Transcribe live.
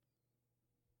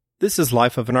This is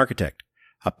Life of an Architect,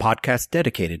 a podcast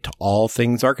dedicated to all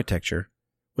things architecture,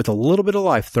 with a little bit of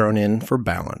life thrown in for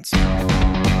balance.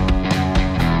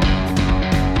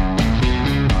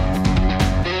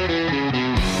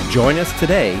 Join us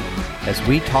today as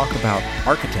we talk about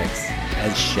architects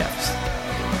as chefs.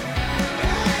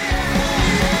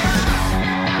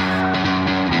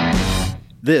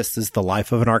 This is the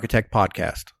Life of an Architect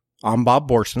podcast. I'm Bob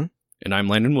Borson. And I'm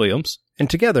Landon Williams. And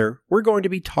together, we're going to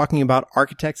be talking about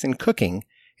architects and cooking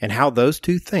and how those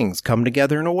two things come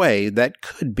together in a way that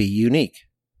could be unique.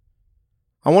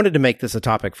 I wanted to make this a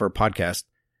topic for a podcast.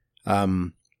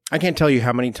 I can't tell you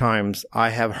how many times I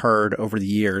have heard over the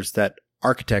years that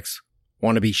architects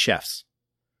want to be chefs.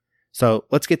 So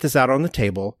let's get this out on the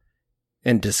table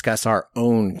and discuss our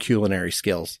own culinary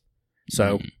skills.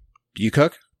 So, do you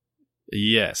cook?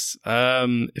 Yes.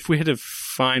 If we had to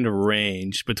find a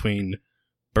range between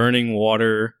burning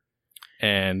water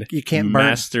and You can't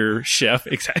master chef,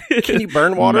 exactly. Can you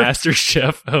burn water? Master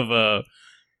chef of a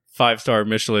 5-star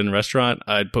Michelin restaurant,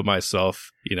 I'd put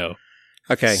myself,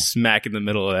 Okay. smack in the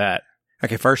middle of that.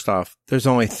 Okay, first off, there's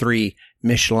only 3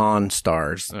 Michelin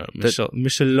stars.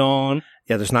 Michelin,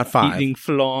 Yeah, there's not 5. eating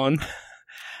flan.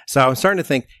 So I'm starting to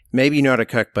think maybe you know how to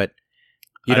cook, but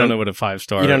I don't know what a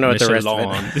 5-star you don't know what the Michelin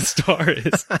rest of it star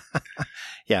is.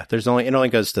 Yeah, it only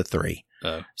goes to 3.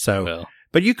 Oh, So, well.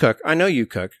 but you cook. I know you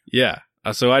cook. Yeah.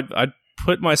 So I'd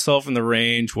put myself in the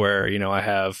range where, I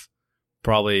have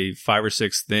probably 5 or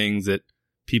 6 things that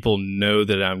people know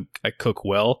that I cook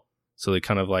well. So they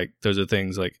kind of like, those are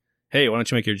things like, hey, why don't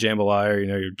you make your jambalaya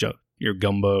or, your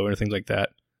gumbo or things like that.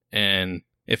 And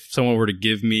if someone were to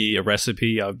give me a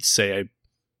recipe, I would say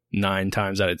 9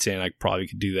 times out of 10, I probably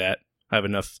could do that. I have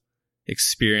enough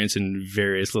experience in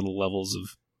various little levels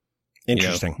of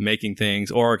Interesting. making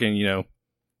things, or I can,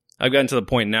 I've gotten to the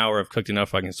point now where I've cooked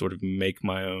enough I can sort of make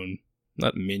my own,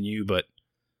 not menu, but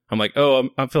I'm like,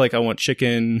 I feel like I want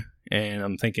chicken, and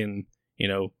I'm thinking,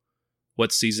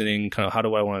 what seasoning, kind of how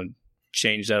do I want to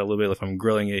change that a little bit if I'm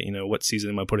grilling it, what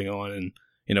seasoning am I putting on, and,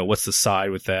 what's the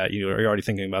side with that? You're already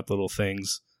thinking about the little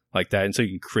things like that, and so you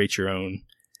can create your own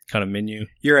kind of menu.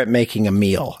 You're at making a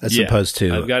meal as opposed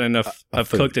to I've got enough, I've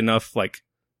food. cooked enough, like,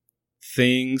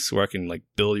 things where I can, like,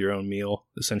 build your own meal,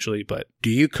 essentially, but Do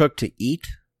you cook to eat,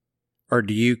 or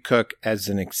do you cook as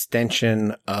an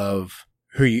extension of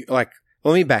who you like?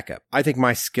 Let me back up. I think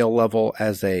my skill level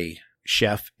as a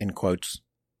chef, in quotes,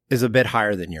 is a bit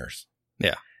higher than yours.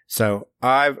 Yeah. So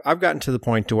I've gotten to the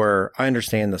point to where I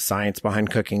understand the science behind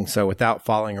cooking. So without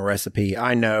following a recipe,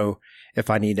 I know if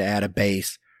I need to add a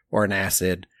base or an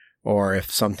acid, or if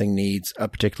something needs a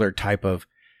particular type of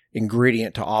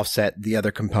ingredient to offset the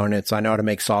other components. I know how to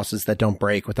make sauces that don't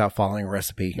break without following a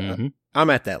recipe. Mhm. I'm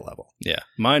at that level. yeah.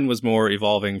 Mine was more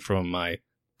evolving from my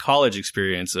college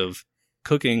experience of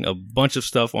cooking a bunch of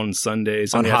stuff on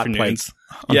Sundays On in the hot afternoons.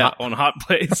 plates. On hot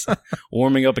plates.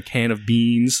 Warming up a can of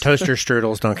beans. Toaster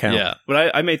strudels don't count. Yeah.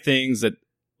 But I made things that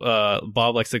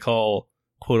Bob likes to call,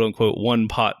 quote unquote, one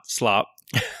pot slop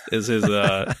is his,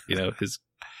 his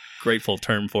grateful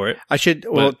term for it. I should,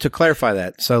 to clarify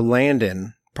that. So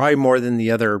Landon, probably more than the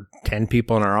other 10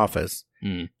 people in our office,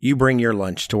 you bring your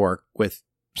lunch to work with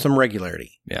some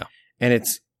regularity. Yeah. And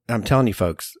I'm telling you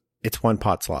folks, it's one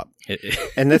pot slop.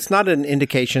 And that's not an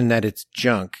indication that it's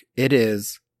junk. It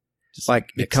is Just like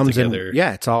it mixed comes together. in.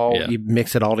 Yeah, it's all, Yeah. you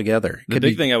mix it all together. The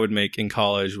big thing I would make in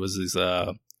college was this,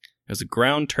 it was a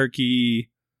ground turkey,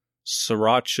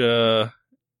 sriracha,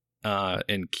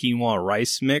 and quinoa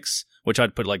rice mix, which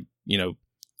I'd put like,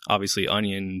 obviously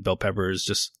onion, bell peppers,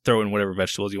 just throw in whatever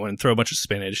vegetables you want and throw a bunch of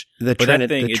spinach. The But that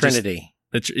thing, the it just- Trinity.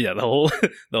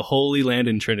 The holy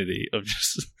Landon Trinity of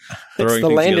just It's throwing the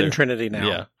things Landon together. Trinity now.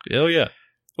 Yeah. Oh, yeah.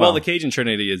 Well, Well- the Cajun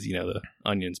Trinity is, the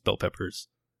onions, bell peppers,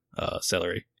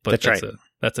 celery. But That's right.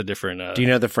 That's a different... Do you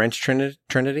know the French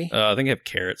Trinity? I think I have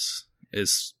carrots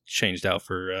is changed out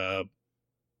for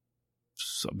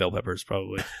bell peppers,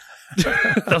 probably.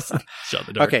 That's shot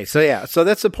the dark. Okay, so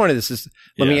that's the point of this.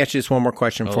 Let me Yeah. ask you just one more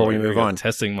question before we here move go, on.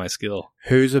 Testing my skill.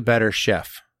 Who's a better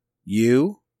chef,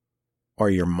 you or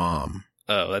your mom?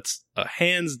 Oh, that's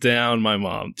hands down my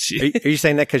mom. Are you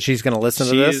saying that because she's going to listen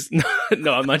to this?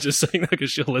 No, I'm not just saying that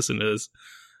because she'll listen to this.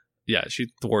 Yeah, she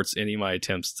thwarts any of my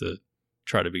attempts to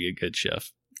try to be a good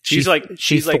chef. She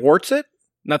thwarts it?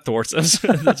 Not thwarts. That's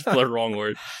the wrong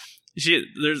word.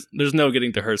 There's no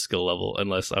getting to her skill level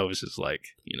unless I was just like,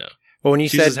 Well, when you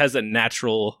she said, just has a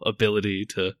natural ability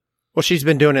to. well, she's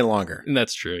been doing it longer. And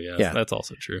that's true. Yeah, Yeah. That's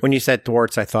also true. When you said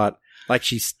thwarts, I thought like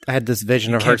I had this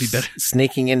vision of her can't be better.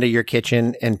 sneaking into your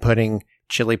kitchen and putting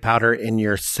chili powder in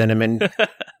your cinnamon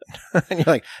And you're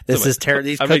like, this is terrible.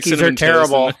 These I make cookies are cinnamon toast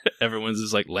terrible. and everyone's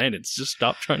just like, Landon, just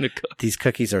stop trying to cook. These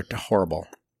cookies are horrible.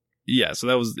 Yeah, so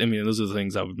those are the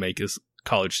things I would make as a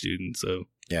college student. So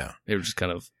Yeah. they were just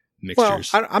kind of Well,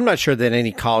 mixtures. I'm not sure that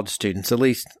any college students, at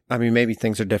least, I mean, maybe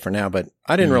things are different now, but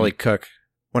I didn't really cook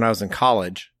when I was in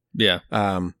college. Yeah.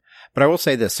 But I will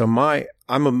say this. So my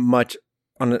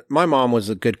mom was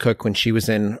a good cook when she was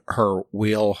in her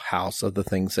wheelhouse of the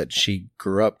things that she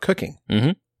grew up cooking.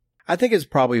 Mhm. I think it's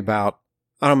probably about,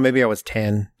 I don't know, maybe I was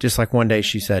 10. Just like one day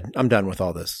she said, I'm done with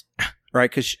all this. Right?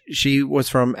 Because she was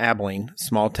from Abilene,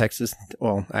 small Texas.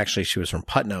 Well, actually, she was from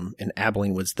Putnam, and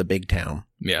Abilene was the big town.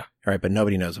 Yeah. Right? But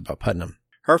nobody knows about Putnam.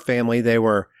 Her family, they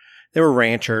were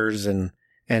ranchers, and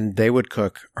they would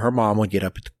cook. Her mom would get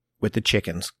up with the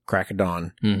chickens, crack of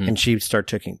dawn, Mhm. and she would start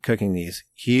cooking these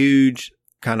huge,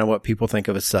 kind of what people think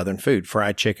of as Southern food: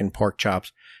 fried chicken, pork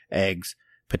chops, eggs,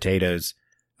 potatoes.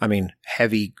 I mean,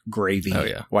 heavy gravy, Oh,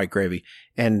 yeah. white gravy.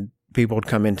 And people would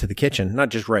come into the kitchen, not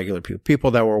just regular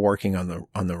people that were working on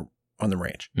the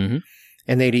ranch. Mhm.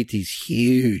 And they'd eat these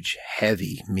huge,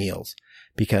 heavy meals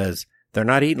because they're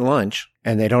not eating lunch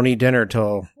and they don't eat dinner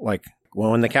till like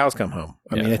when the cows come home.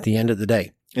 I mean, at the end of the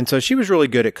day. And so she was really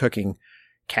good at cooking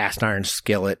cast iron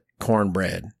skillet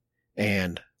cornbread,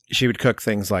 and she would cook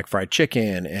things like fried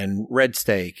chicken and red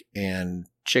steak and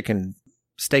chicken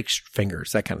steak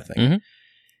fingers, that kind of thing. Mhm.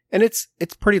 And it's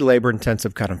pretty labor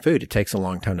intensive kind of food. It takes a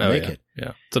long time to make yeah. it.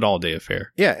 Yeah. It's an all day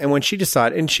affair. Yeah. And when she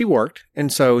decided, and she worked,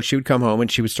 and so she would come home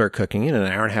and she would start cooking, and an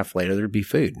hour and a half later there'd be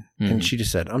food. Mhm. And she just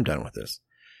said, I'm done with this.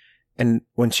 And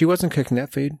when she wasn't cooking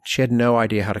that food, she had no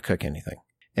idea how to cook anything.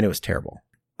 And it was terrible.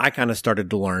 I kind of started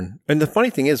to learn. And the funny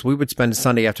thing is, we would spend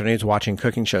Sunday afternoons watching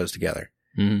cooking shows together.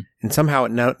 Mhm. And somehow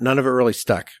none of it really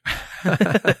stuck.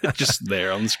 Just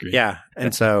there on the screen. Yeah.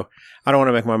 And so I don't want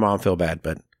to make my mom feel bad,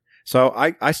 but so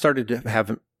I started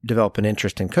to develop an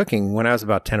interest in cooking when I was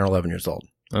about 10 or 11 years old.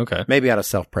 Okay. Maybe out of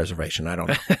self-preservation. I don't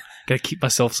know. Got to keep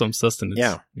myself some sustenance.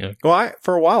 Yeah. Yeah. Well,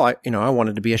 for a while, I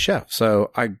wanted to be a chef.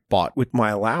 So I bought, with my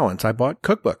allowance, I bought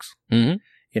cookbooks, Mhm.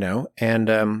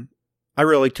 And I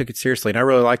really took it seriously and I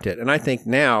really liked it. And I think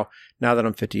now that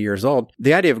I'm 50 years old,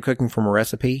 the idea of cooking from a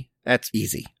recipe, that's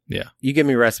easy. Yeah. You give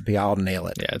me a recipe, I'll nail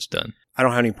it. Yeah. It's done. I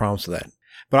don't have any problems with that.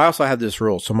 But I also have this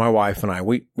rule. So my wife and I,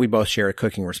 we both share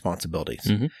cooking responsibilities.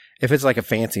 Mhm. If it's like a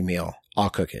fancy meal, I'll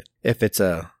cook it. If it's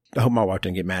I hope my wife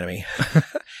didn't get mad at me.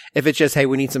 If it's just, hey,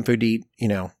 we need some food to eat,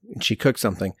 and she cooks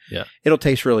something, Yeah. it'll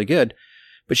taste really good.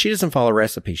 But she doesn't follow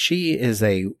recipes. She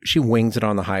wings it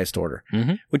on the highest order,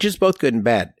 Mhm. which is both good and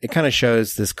bad. It kind of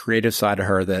shows this creative side of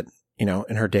her that, in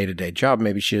her day-to-day job,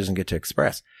 maybe she doesn't get to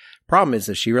express. Problem is,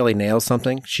 if she really nails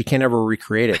something, she can't ever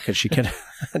recreate it because she can.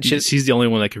 She's the only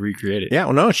one that can recreate it. Yeah,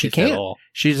 well, no, she if at can't. all.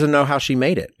 She doesn't know how she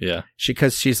made it. Yeah.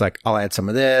 Because she's like, I'll add some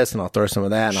of this and I'll throw some of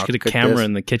that. And She I'll get a cook camera this.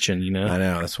 in the kitchen, I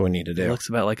know. That's what we need to It do. looks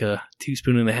about like a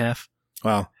teaspoon and a half.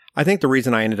 Well, I think the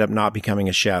reason I ended up not becoming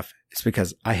a chef is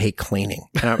because I hate cleaning.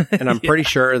 And I'm pretty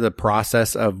sure the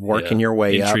process of working your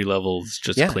way up. Entry level is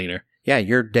just Yeah. cleaner. Yeah,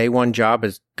 your day one job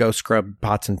is go scrub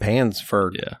pots and pans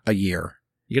for Yeah. a year.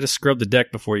 You got to scrub the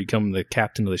deck before you become the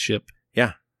captain of the ship.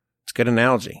 It's a good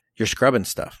analogy. You're scrubbing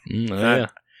stuff. Oh,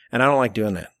 And I don't like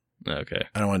doing that. Okay.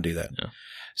 I don't want to do that. Yeah.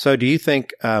 So do you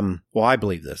think, well, I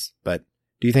believe this, but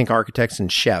do you think architects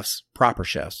and chefs, proper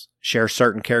chefs, share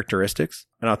certain characteristics?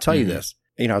 And I'll tell you Mhm. this,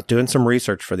 I was doing some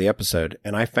research for the episode,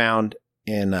 and I found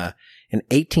in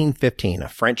 1815, a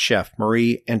French chef,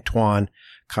 Marie-Antoine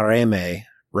Carême,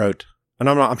 wrote, and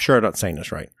I'm sure I'm not saying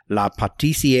this right, La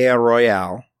Pâtissière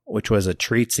Royale, which was a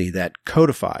treatise that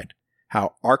codified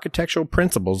how architectural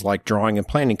principles like drawing and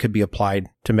planning could be applied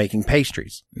to making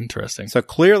pastries. Interesting. So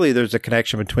clearly there's a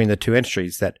connection between the two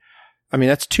industries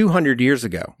that's 200 years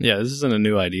ago. Yeah, this isn't a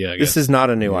new idea, I guess. This is not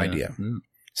a new Yeah. idea. Yeah.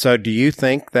 So do you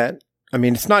think that,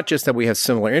 it's not just that we have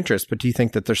similar interests, but do you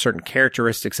think that there's certain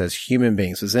characteristics as human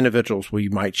beings, as individuals, we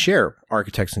might share,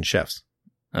 architects and chefs?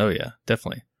 Oh, yeah,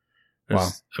 definitely. Wow.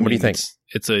 What do you think?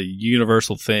 It's a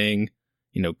universal thing.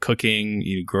 Cooking,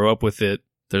 you grow up with it.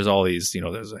 There's all these,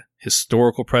 there's a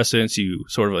historical precedents you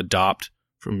sort of adopt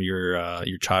from your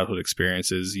childhood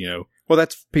experiences, Well,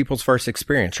 that's people's first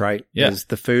experience, right? Yeah. Is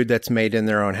the food that's made in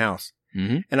their own house.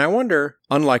 Mm-hmm. And I wonder,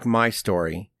 unlike my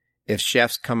story, if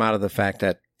chefs come out of the fact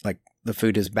that like the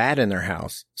food is bad in their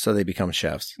house, so they become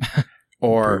chefs,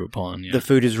 or the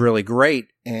food is really great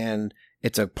and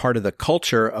it's a part of the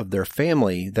culture of their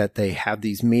family that they have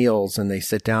these meals and they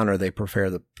sit down or they prepare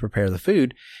the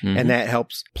food, Mm-hmm. and that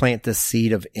helps plant the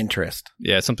seed of interest.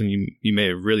 Yeah, it's something you may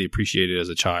have really appreciated as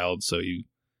a child, so you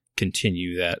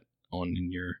continue that on in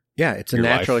your It's a your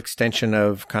natural life. extension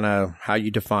of kind of how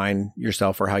you define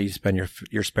yourself or how you spend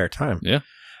your spare time. Yeah.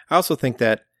 I also think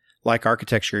that like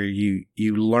architecture, you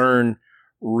learn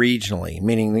regionally,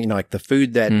 meaning, you know, like the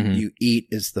food that you eat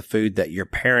is the food that your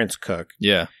parents cook.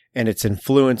 Yeah. And it's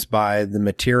influenced by the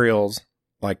materials,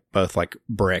 like both like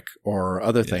brick or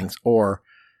other things, or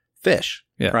fish,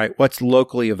 right? What's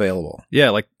locally available.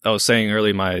 Yeah. Like I was saying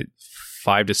earlier, my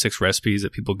 5 to 6 recipes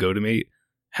that people go to me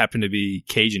happen to be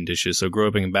Cajun dishes. So growing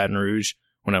up in Baton Rouge,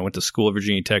 when I went to school at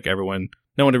Virginia Tech,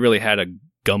 no one really had a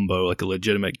gumbo, like a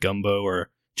legitimate gumbo or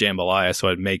jambalaya. So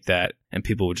I'd make that and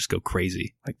people would just go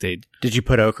crazy. Like Did you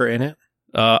put okra in it?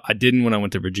 I didn't when I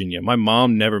went to Virginia. My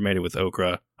mom never made it with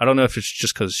okra. I don't know if it's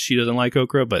just because she doesn't like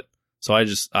okra, but so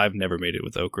I've never made it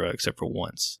with okra except for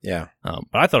once. Yeah. But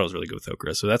I thought it was really good with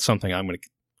okra. So that's something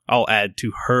I'll add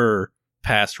to her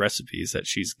past recipes that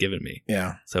she's given me.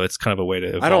 Yeah. So it's kind of a way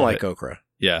to. I don't like okra.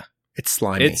 Yeah. It's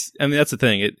slimy. That's the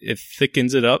thing. It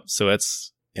thickens it up. So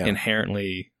that's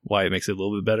inherently why it makes it a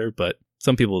little bit better. But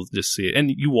some people just see it. And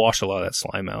you wash a lot of that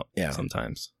slime out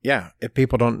sometimes. Yeah. If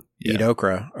people don't eat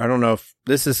okra, I don't know if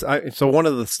this is. So one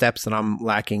of the steps that I'm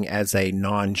lacking as a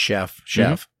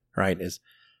non-chef, right, is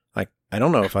like, I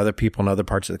don't know if other people in other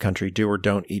parts of the country do or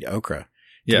don't eat okra.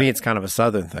 To me, it's kind of a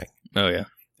Southern thing. Oh, yeah.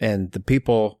 And the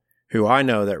people who I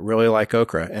know that really like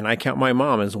okra, and I count my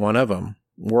mom as one of them,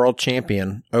 world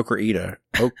champion okra eater.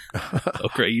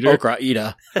 Okra eater? Okra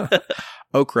eater.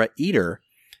 Okra eater.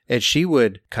 And she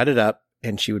would cut it up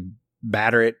and she would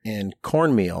batter it in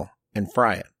cornmeal and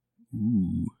fry it.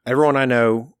 Ooh. Everyone I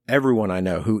know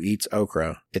who eats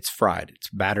okra, it's fried. It's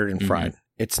battered and fried.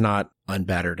 It's not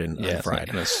unbattered and unfried. It's like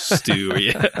in a stew.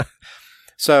 Yeah.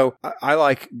 So I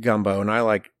like gumbo and I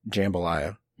like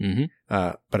jambalaya,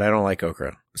 but I don't like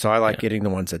okra. So I like getting the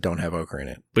ones that don't have okra in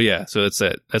it. But yeah, so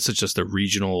that's just a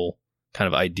regional kind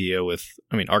of idea with,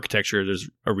 architecture, there's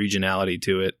a regionality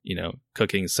to it,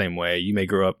 cooking the same way. You may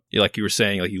grow up, like you were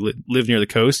saying, like you live near the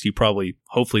coast, you probably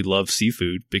hopefully love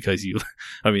seafood because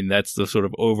that's the sort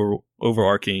of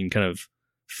overarching kind of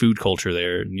food culture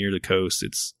there near the coast.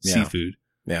 It's seafood.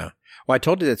 Yeah. Well, I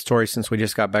told you that story since we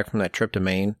just got back from that trip to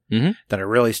Maine, that I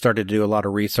really started to do a lot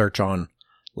of research on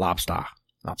lobster.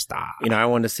 I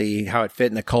wanted to see how it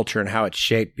fit in the culture and how it's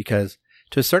shaped because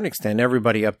to a certain extent,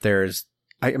 everybody up there is,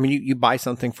 you buy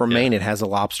something from Maine, it has a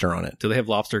lobster on it. Do they have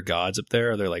lobster gods up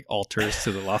there? Are there like altars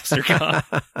to the lobster god?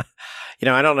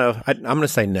 I don't know. I'm going to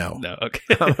say no. No,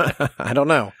 okay. I don't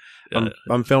know.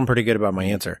 I'm feeling pretty good about my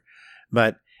answer.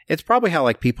 But it's probably how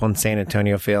like people in San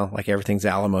Antonio feel, like everything's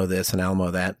Alamo this and Alamo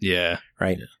that. Yeah.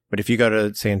 Right? Yeah. But if you go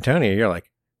to San Antonio, you're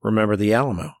like, remember the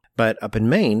Alamo. But up in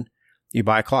Maine, you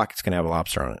buy a clock, it's going to have a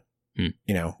lobster on it.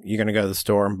 You're going to go to the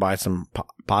store and buy some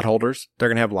pot holders, they're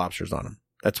going to have lobsters on them.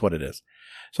 That's what it is.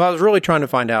 So I was really trying to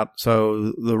find out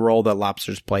the role that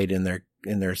lobsters played in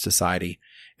their society.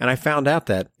 And I found out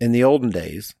that in the olden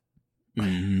days,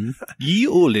 Ye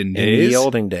olden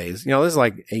days, this is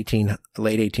like late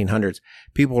 1800s,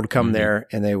 people would come there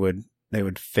and they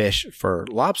would fish for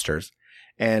lobsters.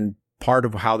 And part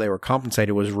of how they were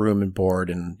compensated was room and board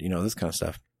and, this kind of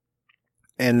stuff.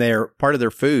 And part of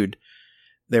their food,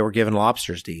 they were given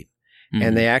lobsters to eat.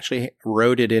 And they actually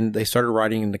they started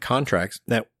writing in the contracts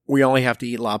that we only have to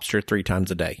eat lobster 3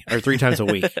 times a day or 3 times a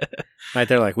week. Right?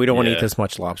 They're like, we don't want to eat this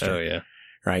much lobster. Oh, yeah.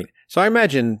 Right. So I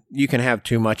imagine you can have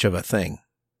too much of a thing.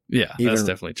 Yeah, that's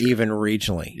definitely true. Even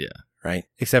regionally. Yeah. Right.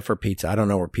 Except for pizza. I don't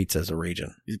know where pizza is a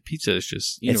region. Pizza is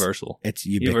just universal. It's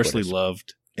universally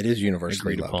loved. It is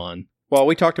universally agreed upon. Well,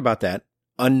 we talked about that.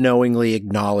 Unknowingly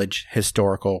acknowledge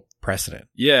historical precedent.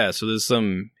 Yeah. So there's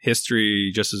some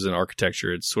history just as in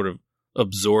architecture. It's sort of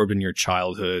absorbed in your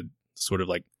childhood, sort of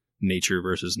like nature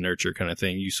versus nurture kind of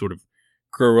thing. You sort of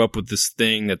grow up with this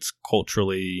thing that's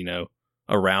culturally,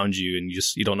 around you, and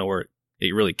you don't know where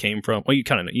it really came from. Well, you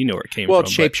kind of know where it came from. Well, it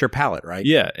shapes your palate, right?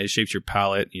 Yeah, it shapes your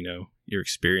palate. Your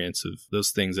experience of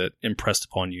those things that impressed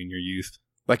upon you in your youth.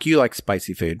 Like you like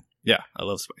spicy food. Yeah, I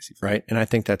love spicy food. Right, and I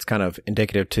think that's kind of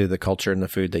indicative to the culture and the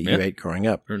food that you ate growing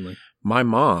up. Certainly. My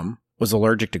mom was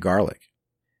allergic to garlic.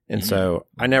 And so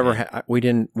I never we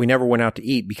never went out to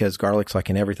eat because garlic's like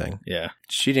in everything. Yeah.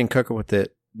 She didn't cook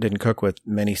with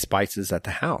many spices at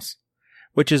the house,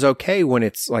 which is okay when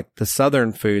it's like the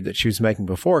Southern food that she was making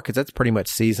before, because that's pretty much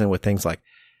seasoned with things like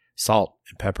salt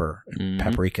and pepper and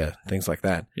paprika, things like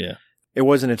that. Yeah. It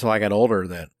wasn't until I got older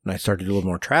that when I started to do a little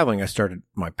more traveling,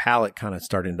 my palate kind of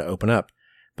starting to open up.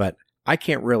 But I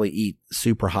can't really eat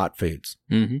super hot foods.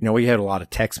 We had a lot of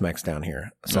Tex-Mex down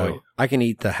here. So I can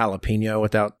eat the jalapeno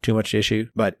without too much issue.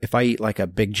 But if I eat like a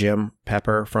Big Jim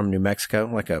pepper from New Mexico,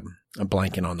 like I'm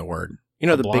blanking on the word. The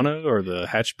Poblano or the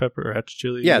hatch pepper or hatch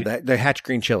chili? Yeah, the hatch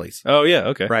green chilies. Oh, yeah,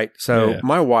 okay. Right. So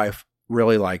my wife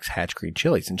really likes hatch green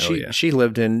chilies. And she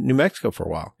lived in New Mexico for a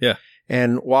while. Yeah.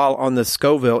 And while on the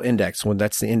Scoville index, when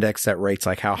that's the index that rates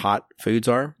like how hot foods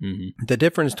are, the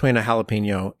difference between a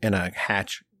jalapeno and a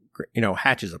Hatch,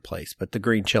 Hatch is a place, but the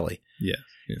green chili,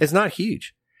 it's not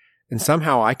huge. And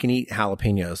somehow I can eat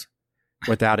jalapenos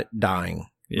without it dying.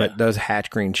 Yeah. But those Hatch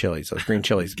green chilies,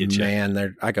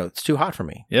 man, it's too hot for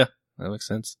me. Yeah, that makes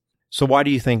sense. So why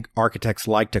do you think architects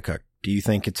like to cook? Do you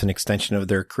think it's an extension of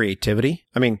their creativity?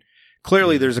 I mean,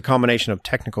 clearly there's a combination of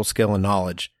technical skill and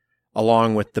knowledge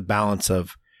along with the balance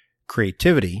of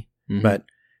creativity, but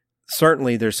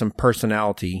certainly there's some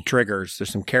personality triggers.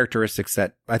 There's some characteristics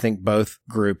that I think both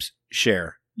groups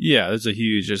share. Yeah, there's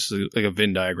just like a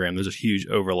Venn diagram. There's a huge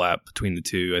overlap between the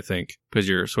two, I think, because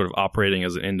you're sort of operating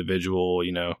as an individual,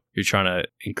 you're trying to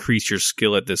increase your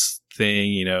skill at this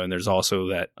thing, and there's also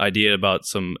that idea about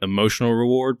some emotional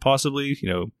reward, possibly,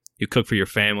 you cook for your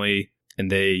family and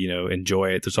they, enjoy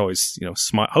it. There's always,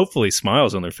 hopefully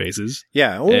smiles on their faces.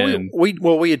 Yeah.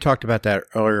 Well, we had talked about that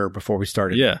earlier before we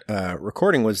started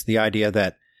recording, was the idea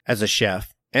that as a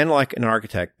chef, and like an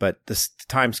architect, but the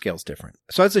time scale is different.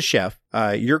 So as a chef,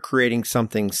 you're creating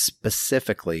something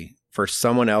specifically for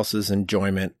someone else's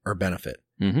enjoyment or benefit.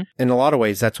 In a lot of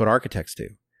ways, that's what architects do.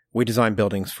 We design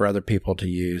buildings for other people to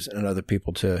use and other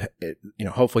people to,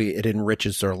 hopefully it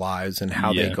enriches their lives and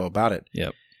how they go about it.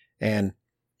 Yep. And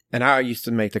I used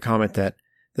to make the comment that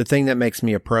the thing that makes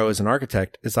me a pro as an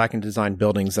architect is I can design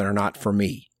buildings that are not for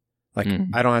me. Like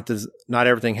I don't have to, not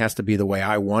everything has to be the way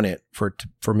I want it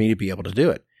for me to be able to do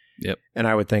it. Yep. And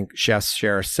I would think chefs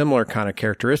share a similar kind of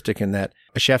characteristic in that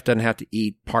a chef doesn't have to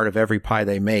eat part of every pie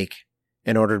they make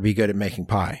in order to be good at making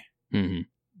pie.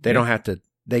 They don't have to,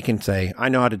 they can say, I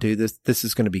know how to do this. This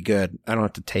is going to be good. I don't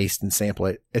have to taste and sample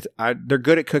it. They're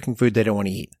good at cooking food they don't want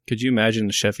to eat. Could you imagine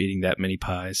a chef eating that many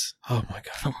pies? Oh my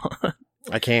God. Come on.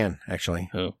 I can, actually.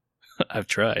 Oh, I've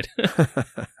tried.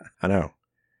 I know.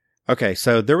 Okay,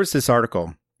 so there was this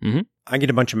article. I get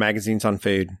a bunch of magazines on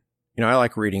food. I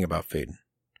like reading about food.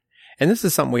 And this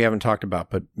is something we haven't talked about,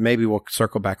 but maybe we'll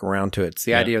circle back around to it. It's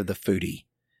the idea of the foodie.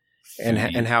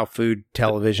 And how food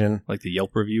television. Like the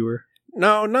Yelp reviewer?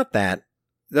 No, not that.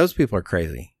 Those people are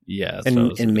crazy. Yeah.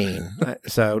 And mean.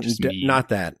 So mean. Not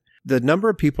that. The number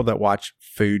of people that watch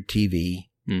food TV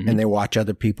and they watch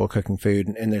other people cooking food,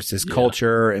 and there's this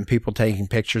culture and people taking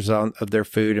pictures of their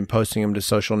food and posting them to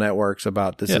social networks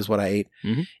about this is what I ate,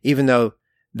 even though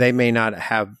they may not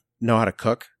know how to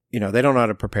cook. They don't know how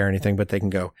to prepare anything, but they can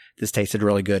go, this tasted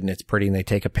really good and it's pretty, and they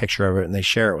take a picture of it and they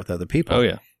share it with other people. Oh,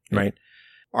 yeah. Right?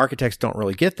 Architects don't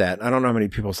really get that. I don't know how many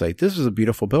people say, this is a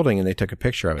beautiful building, and they took a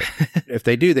picture of it. If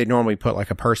they do, they normally put like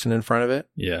a person in front of it.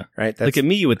 Yeah. Right? Look at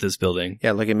me with this building.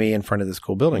 Yeah, look at me in front of this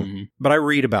cool building. But I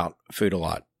read about food a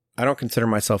lot. I don't consider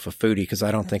myself a foodie because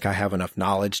I don't think I have enough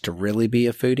knowledge to really be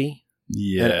a foodie.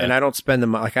 Yeah. And I don't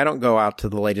spend I don't go out to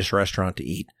the latest restaurant to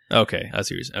eat. Okay. I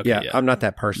see what you're saying. Okay, yeah, I'm not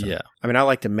that person. Yeah. I mean, I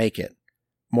like to make it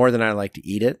more than I like to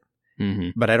eat it,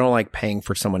 but I don't like paying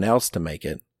for someone else to make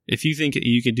it. If you think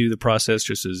you can do the process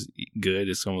just as good,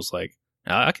 it's almost like,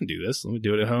 I can do this. Let me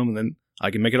do it at home, and then I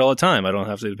can make it all the time. I don't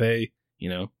have to pay,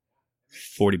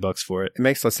 $40 for it. It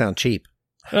makes us sound cheap.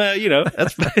 That's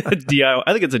DIY.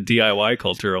 I think it's a DIY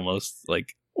culture almost.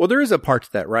 Like, well, there is a part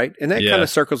to that, right? And that kind of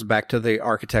circles back to the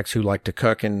architects who like to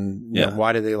cook, and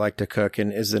why do they like to cook,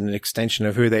 and is it an extension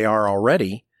of who they are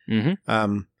already? But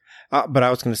I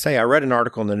was going to say, I read an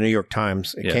article in the New York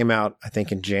Times. It came out, I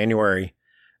think, in January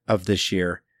of this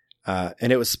year.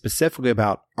 And it was specifically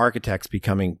about architects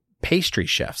becoming pastry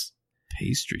chefs.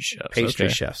 Pastry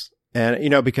chefs.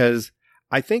 And, because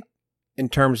I think in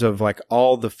terms of like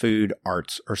all the food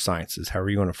arts or sciences, however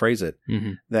you want to phrase it,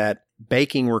 that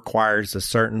baking requires a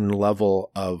certain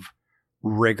level of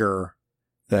rigor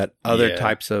that other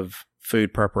types of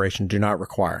food preparation do not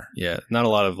require. Yeah. Not a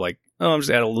lot of like, I'm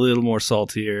just add a little more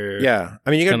salt here. Yeah.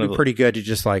 I mean, you got to be pretty good to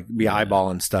just like be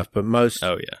eyeballing stuff. But most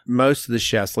of the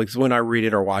chefs, like when I read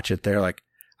it or watch it, they're like,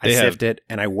 I sift it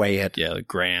and I weigh it. Yeah. Like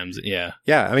grams. Yeah.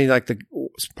 Yeah. I mean, like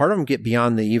part of them get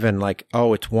beyond the even like,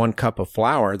 oh, it's 1 cup of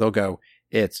flour. They'll go,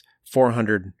 it's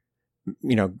 400,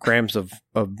 grams of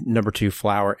number 2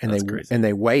 flour, and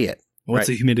they weigh it. What's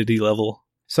the humidity level?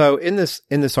 So in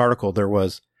this article, there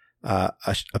was a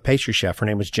pastry chef. Her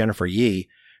name was Jennifer Yee,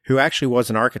 who actually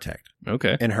was an architect.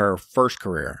 Okay. In her first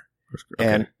career.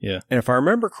 Okay. And if I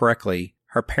remember correctly,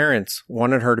 her parents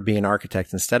wanted her to be an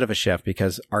architect instead of a chef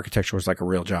because architecture was like a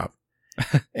real job.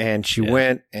 And she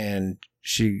went, and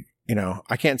she,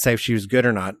 I can't say if she was good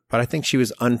or not, but I think she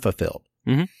was unfulfilled.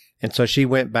 And so she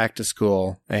went back to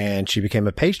school and she became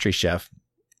a pastry chef.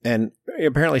 And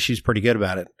apparently she's pretty good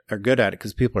about it, or good at it,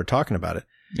 because people are talking about it.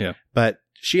 Yeah. But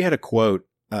she had a quote,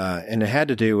 and it had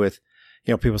to do with,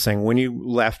 people saying, when you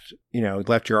left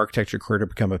your architecture career to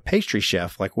become a pastry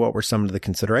chef, like what were some of the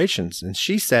considerations? And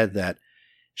she said that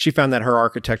she found that her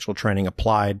architectural training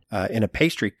applied in a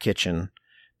pastry kitchen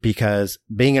because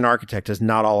being an architect is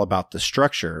not all about the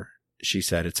structure. She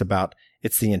said it's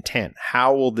the intent.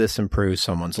 How will this improve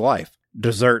someone's life?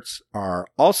 Desserts are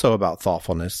also about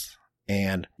thoughtfulness.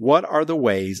 And what are the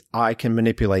ways I can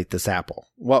manipulate this apple?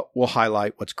 What will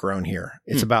highlight what's grown here?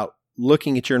 It's about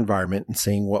looking at your environment and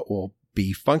seeing what will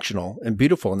be functional and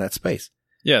beautiful in that space.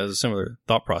 Yeah, there's a similar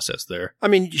thought process there. I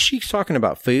mean, she's talking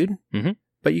about food,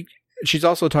 but she's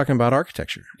also talking about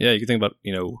architecture. Yeah, you can think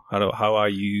about, how I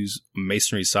use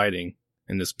masonry siding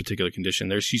in this particular condition.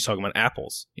 There, she's talking about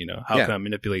apples. How can I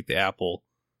manipulate the apple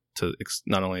to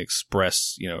not only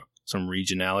express, some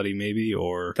regionality maybe,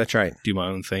 or that's right, do my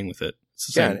own thing with it.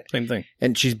 It's the same thing.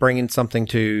 And she's bringing something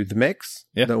to the mix,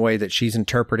 yeah. The way that she's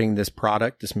interpreting this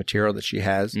product, this material that she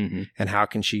has, and how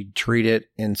can she treat it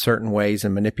in certain ways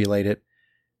and manipulate it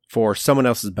for someone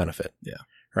else's benefit. Yeah.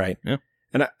 Right. Yeah.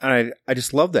 And I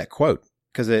just love that quote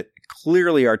because it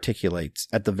clearly articulates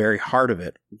at the very heart of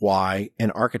it why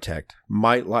an architect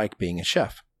might like being a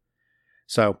chef.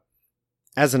 So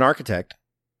as an architect,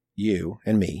 you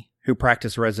and me, who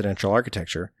practice residential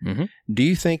architecture, do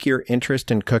you think your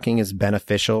interest in cooking is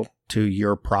beneficial to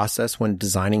your process when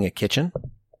designing a kitchen?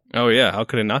 Oh yeah, how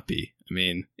could it not be? I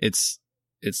mean, it's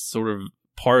sort of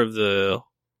part of the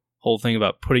whole thing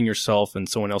about putting yourself in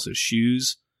someone else's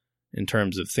shoes in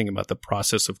terms of thinking about the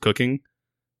process of cooking.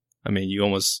 I mean, you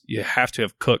have to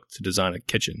have cooked to design a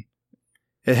kitchen.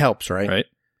 It helps, right? Right.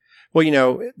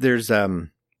 Well, there's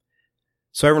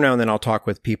so every now and then I'll talk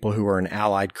with people who are in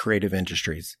allied creative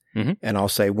industries. And I'll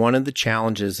say one of the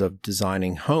challenges of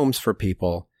designing homes for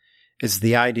people is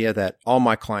the idea that all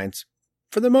my clients,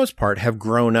 for the most part, have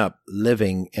grown up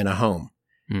living in a home.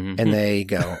 And they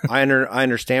go, I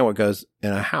understand what goes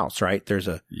in a house, right? There's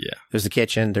a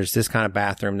kitchen, there's this kind of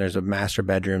bathroom, there's a master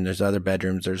bedroom, there's other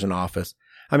bedrooms, there's an office.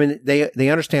 I mean, they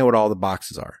understand what all the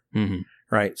boxes are,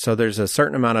 right? So there's a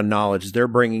certain amount of knowledge they're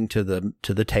bringing to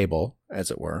the table,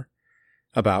 as it were,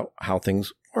 about how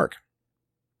things work.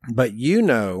 But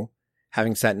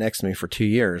having sat next to me for 2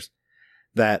 years,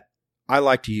 that I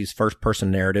like to use first-person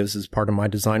narratives as part of my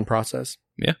design process.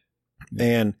 Yeah.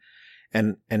 And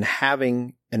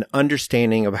having an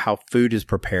understanding of how food is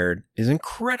prepared is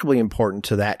incredibly important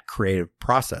to that creative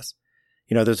process.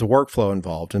 There's a workflow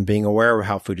involved, and being aware of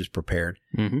how food is prepared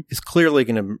is clearly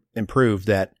going to improve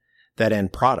that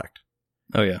end product.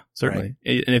 Oh yeah, certainly.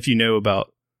 Right? And if you know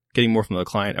about getting more from the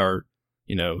client, are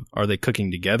they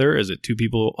cooking together? Is it two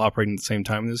people operating at the same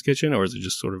time in this kitchen? Or is it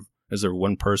just is there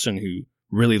one person who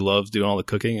really loves doing all the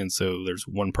cooking and so there's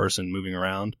one person moving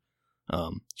around?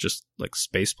 Just like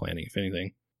space planning, if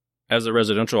anything. As a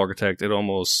residential architect, it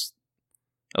almost,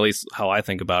 at least how I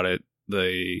think about it,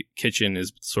 the kitchen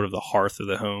is sort of the hearth of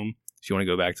the home. If you want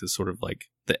to go back to sort of like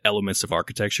the elements of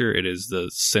architecture, it is the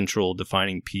central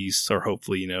defining piece, or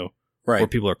hopefully, right, where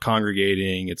people are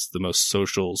congregating. It's the most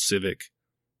social, civic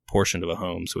portion of a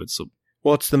home. So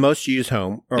it's the most used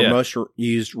home or most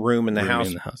used room in the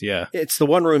house. Yeah. It's the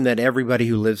one room that everybody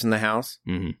who lives in the house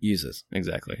uses.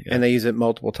 Exactly. Yeah. And they use it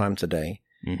multiple times a day.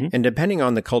 And depending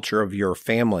on the culture of your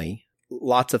family,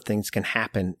 lots of things can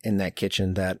happen in that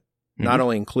kitchen that not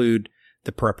only include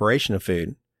the preparation of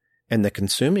food and the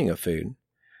consuming of food,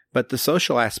 but the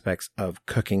social aspects of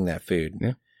cooking that food.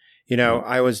 Yeah.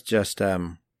 I was just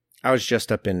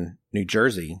up in New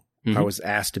Jersey. I was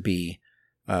asked to be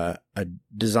a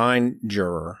design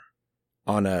juror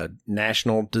on a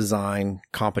national design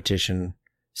competition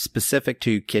specific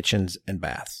to kitchens and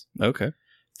baths. Okay.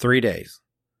 3 days.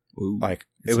 Ooh,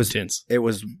 it was intense. It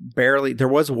was barely, there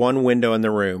was one window in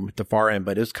the room at the far end,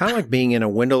 but it was kind of like being in a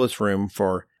windowless room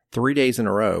for 3 days in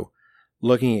a row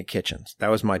looking at kitchens.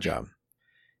 That was my job.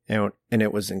 And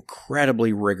it was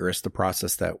incredibly rigorous, the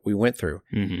process that we went through.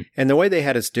 And the way they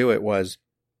had us do it was,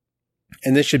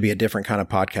 and this should be a different kind of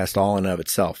podcast all in of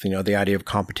itself, the idea of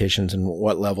competitions and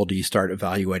what level do you start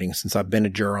evaluating, since I've been a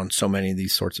juror on so many of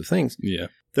these sorts of things. Yeah.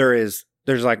 There's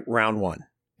like round one,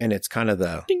 and it's kind of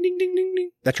the ding, ding, ding, ding,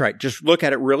 ding. That's right. Just look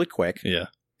at it really quick. Yeah.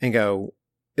 And go,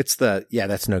 that's no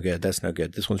good. That's no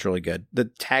good. This one's really good.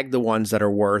 Tag the ones that are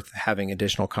worth having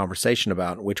additional conversation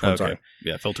about, which ones aren't.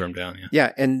 Yeah. Filter them down. Yeah.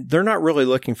 Yeah. And they're not really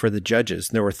looking for the judges.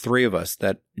 There were 3 of us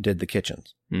that did the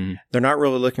kitchens. They're not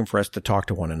really looking for us to talk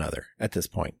to one another at this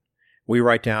point. I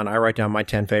write down my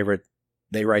 10 favorite.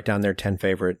 They write down their 10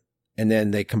 favorite, and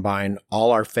then they combine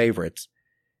all our favorites.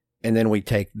 And then we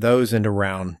take those into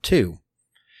round 2,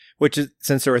 Which is,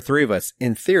 since there were 3 of us,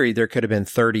 in theory, there could have been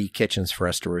 30 kitchens for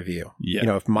us to review. Yeah. You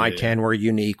know, if my 10 were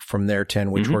unique from their 10,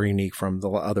 which were unique from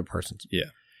the other person's. Yeah.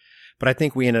 But I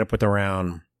think we ended up with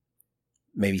around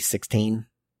maybe 16.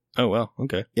 Oh, well,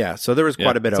 okay. Yeah. So there was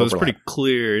quite a bit of overlap. So it's a pretty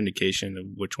clear indication of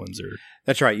which ones are.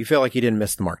 That's right. You feel like you didn't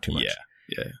miss the mark too much.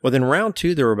 Yeah. Well, then round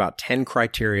 2, there were about 10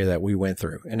 criteria that we went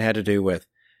through and had to do with,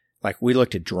 like, we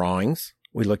looked at drawings.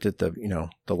 We looked at the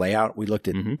layout. We looked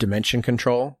at dimension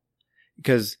control,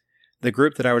 because the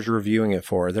group that I was reviewing it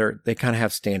for, they kind of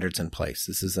have standards in place.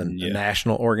 This is a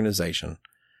national organization.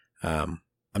 I'm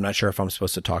not sure if I'm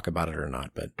supposed to talk about it or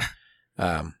not, but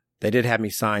they did have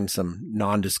me sign some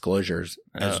non-disclosures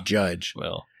as judge.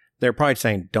 Well, they're probably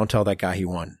saying, "Don't tell that guy he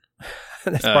won."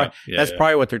 That's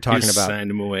probably what they're talking about.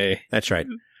 Signed him away. That's right.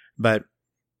 But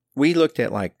we looked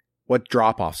at, like, what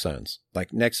drop-off zones.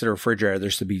 Like, next to the refrigerator, there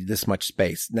should be this much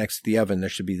space. Next to the oven, there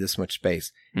should be this much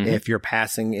space. If you're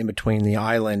passing in between the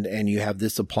island and you have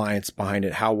this appliance behind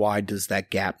it, how wide does that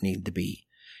gap need to be?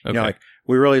 Okay. You know, like,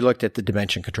 we really looked at the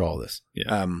dimension control of this.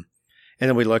 Yeah. And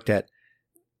then we looked at,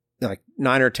 like,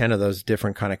 9 or 10 of those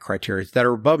different kind of criteria that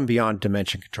are above and beyond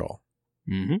dimension control.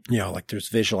 You know, like, there's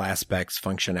visual aspects,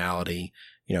 functionality,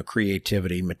 you know,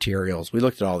 creativity, materials. We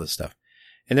looked at all this stuff.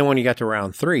 And then when you got to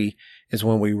round 3 is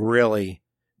when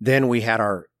we had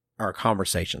our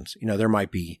conversations. You know, there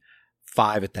might be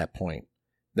 5 at that point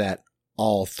that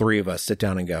all 3 of us sit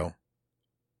down and go,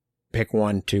 pick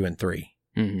 1, 2, and 3.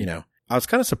 You know, I was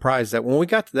kind of surprised that when we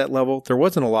got to that level, there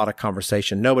wasn't a lot of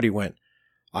conversation. Nobody went,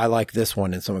 I like this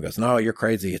one. And someone goes, no, you're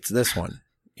crazy. It's this one.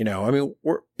 You know, I mean,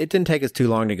 it didn't take us too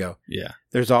long to go. Yeah.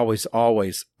 There's always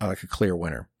like a clear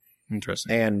winner.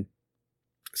 Interesting. And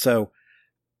so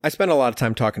I spent a lot of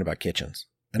time talking about kitchens,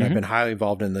 and I've been highly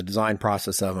involved in the design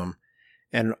process of them.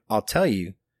 And I'll tell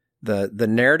you, the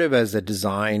narrative as a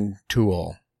design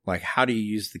tool, like, how do you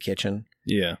use the kitchen?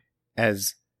 Yeah.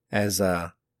 As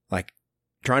like,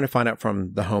 trying to find out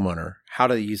from the homeowner, how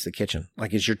do they use the kitchen?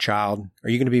 Like, are you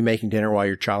going to be making dinner while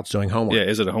your child's doing homework? Yeah.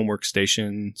 Is it a homework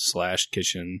station /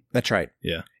 kitchen? That's right.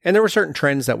 Yeah. And there were certain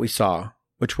trends that we saw,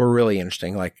 which were really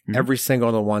interesting. Like, every single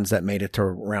one of the ones that made it to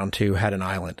round 2 had an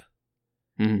island.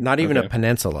 Not even a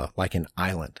peninsula, like an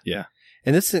island. Yeah.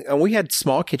 And we had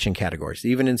small kitchen categories.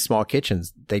 Even in small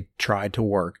kitchens, they tried to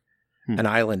work an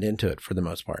island into it for the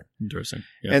most part. Interesting.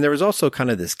 Yeah. And there was also kind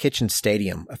of this kitchen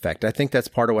stadium effect. I think that's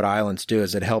part of what islands do,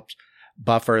 is it helps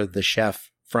buffer the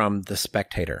chef from the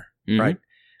spectator, right?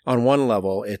 On one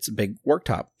level, it's a big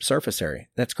worktop surface area.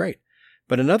 That's great.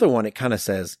 But another one, it kind of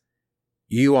says,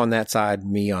 you on that side,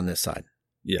 me on this side.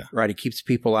 Yeah. Right. It keeps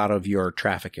people out of your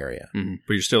traffic area.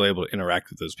 But you're still able to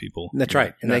interact with those people. That's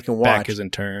right. And they can watch. Back is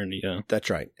in turn. Yeah. That's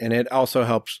right. And it also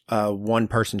helps one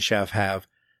person chef have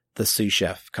the sous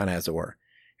chef, kind of, as it were.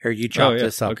 Here, you chop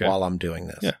this up while I'm doing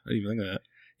this. Yeah. I didn't even think of that.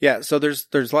 Yeah. So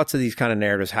there's lots of these kind of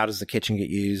narratives. How does the kitchen get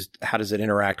used? How does it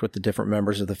interact with the different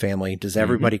members of the family? Does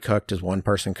everybody cook? Does one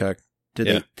person cook?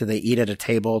 Do they eat at a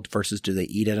table versus do they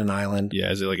eat at an island?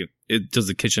 Yeah. Is it like does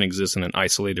the kitchen exist in an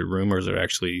isolated room, or is it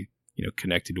actually, you know,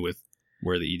 connected with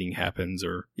where the eating happens,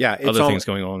 or other things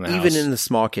going on in the house? Even in the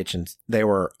small kitchens, they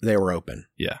were open.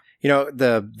 Yeah. You know,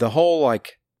 the whole,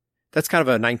 like, that's kind of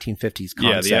a 1950s concept.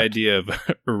 Yeah, the idea of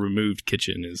a removed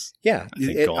kitchen is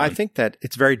I think that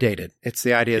it's very dated. It's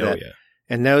the idea that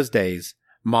in those days,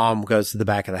 mom goes to the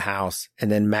back of the house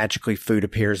and then magically food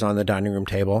appears on the dining room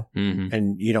table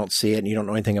and you don't see it and you don't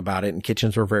know anything about it. And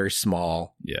kitchens were very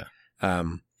small. Yeah.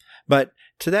 But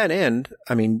to that end,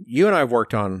 I mean, you and I have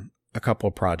worked on a couple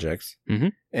of projects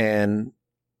and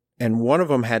one of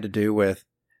them had to do with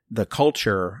the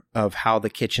culture of how the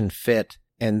kitchen fit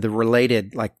and the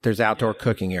related, like, there's outdoor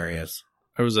cooking areas.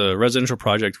 There was a residential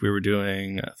project we were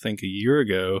doing, I think, a year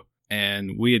ago,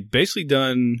 and we had basically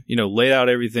done, you know, laid out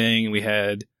everything. We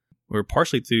were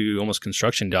partially through almost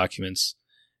construction documents,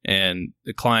 and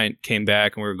the client came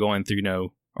back and we were going through, you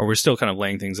know, or we're still kind of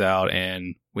laying things out,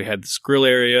 and we had this grill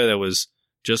area that was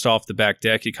just off the back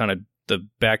deck. The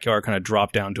backyard kind of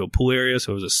dropped down to a pool area,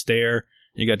 so it was a stair.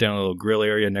 You got down a little grill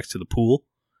area next to the pool,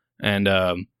 and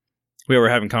we were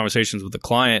having conversations with the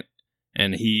client,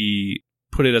 and he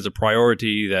put it as a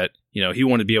priority that, you know, he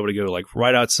wanted to be able to go, like,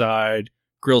 right outside,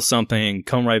 grill something,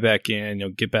 come right back in, you know,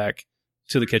 get back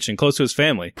to the kitchen, close to his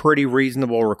family. Pretty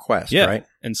reasonable request, right?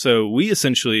 And so we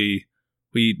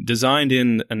designed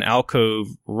in an alcove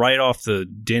right off the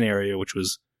den area, which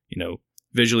was, you know,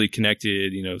 visually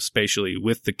connected, you know, spatially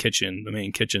with the kitchen, the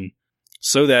main kitchen.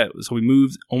 So we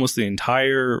moved almost the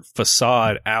entire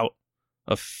facade out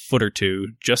a foot or two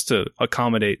just to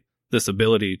accommodate this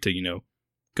ability to, you know,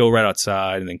 go right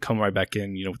outside and then come right back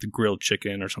in, with the grilled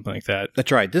chicken or something like that.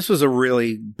 That's right. This was a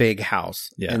really big house.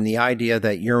 Yeah. And the idea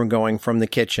that you're going from the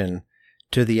kitchen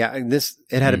to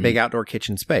it had a big outdoor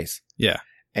kitchen space. Yeah.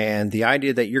 And the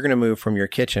idea that you're going to move from your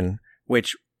kitchen,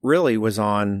 which really was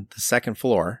on the second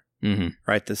floor,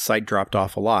 right? The site dropped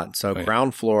off a lot. So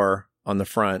ground floor on the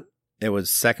front, it was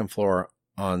second floor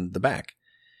on the back.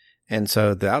 And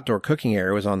so the outdoor cooking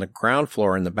area was on the ground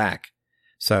floor in the back.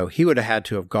 So he would have had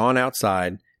to have gone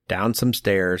outside, down some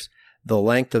stairs, the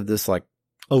length of this like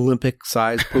Olympic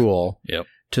sized pool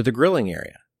to the grilling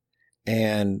area.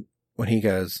 And when he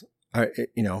goes, how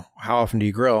often do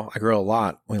you grill? I grill a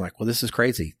lot. We're like, well, this is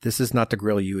crazy. This is not the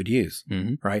grill you would use,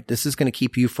 right? This is going to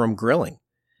keep you from grilling.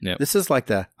 Yep. This is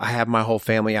like I have my whole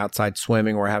family outside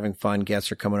swimming. We're having fun.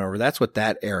 Guests are coming over. That's what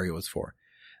that area was for.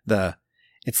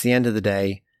 It's the end of the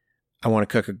day. I want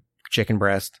to cook a chicken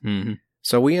breast.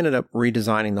 So we ended up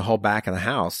redesigning the whole back of the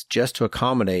house just to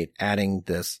accommodate adding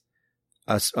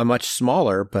a much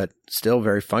smaller, but still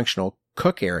very functional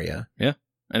cook area. Yeah.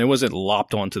 And it wasn't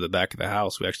lopped onto the back of the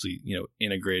house. We actually,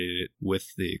 integrated it with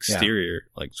the exterior,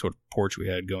 like sort of porch we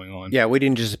had going on. Yeah. We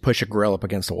didn't just push a grill up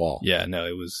against the wall. Yeah. No,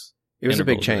 it was a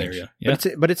big change. Yeah.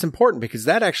 But it's important because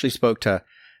that actually spoke to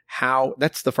how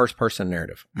that's the first person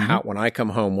narrative. How, when I come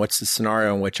home, what's the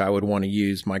scenario in which I would want to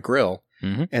use my grill?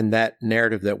 And that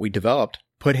narrative that we developed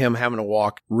put him having to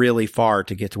walk really far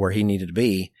to get to where he needed to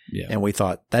be. Yeah. And we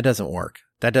thought that doesn't work.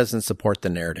 That doesn't support the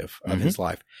narrative of his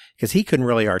life because he couldn't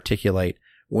really articulate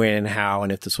when, how,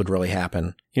 and if this would really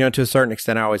happen. To a certain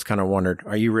extent, I always kind of wondered,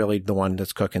 are you really the one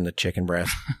that's cooking the chicken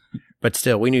breast? But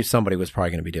still, we knew somebody was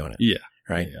probably going to be doing it. Yeah.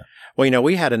 Right. Yeah. Well,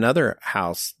 we had another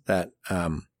house that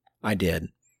I did,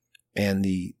 and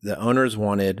the owners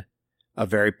wanted a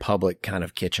very public kind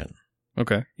of kitchen.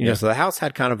 Okay. So the house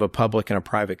had kind of a public and a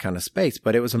private kind of space,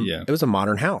 but it was a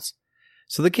modern house.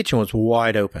 So the kitchen was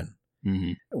wide open.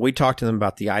 We talked to them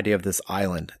about the idea of this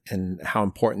island and how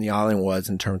important the island was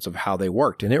in terms of how they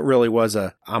worked. And it really was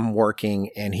I'm working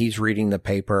and he's reading the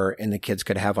paper and the kids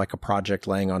could have like a project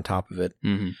laying on top of it.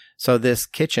 So this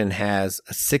kitchen has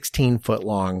a 16-foot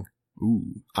long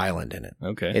island in it.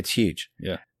 Okay. It's huge.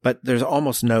 Yeah. But there's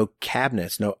almost no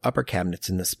cabinets, no upper cabinets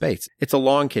in the space. It's a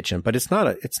long kitchen, but it's not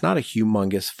a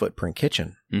humongous footprint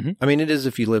kitchen. I mean, it is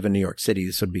if you live in New York City.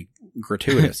 This would be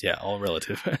gratuitous. Yeah, all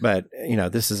relative. But,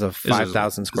 this is a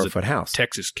 5,000 square foot house.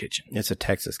 Texas kitchen. It's a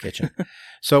Texas kitchen.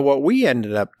 So what we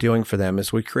ended up doing for them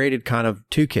is we created kind of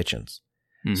two kitchens.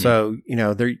 So,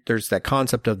 there's that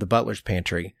concept of the butler's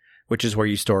pantry, which is where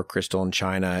you store crystal and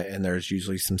china, and there's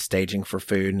usually some staging for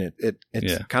food. And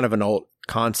it's kind of an old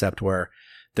concept where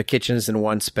the kitchen is in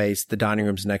one space, the dining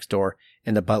room's next door,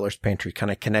 and the butler's pantry kind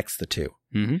of connects the two.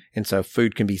 And so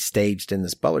food can be staged in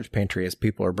this butler's pantry as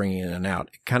people are bringing in and out.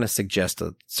 It kind of suggests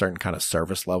a certain kind of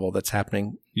service level that's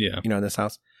happening, in this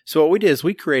house. So what we did is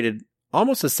we created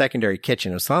almost a secondary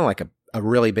kitchen. It was kind of like a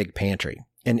really big pantry.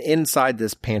 And inside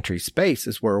this pantry space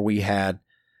is where we had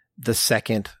the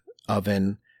second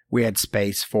oven. We had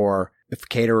space for if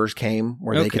caterers came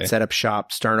where they could set up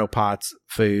shop, sterno pots,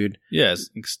 food. Yeah, it's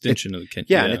an extension of the kitchen.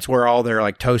 Yeah, and it's where all their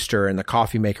like toaster and the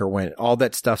coffee maker went. All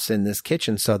that stuff's in this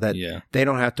kitchen so that they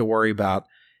don't have to worry about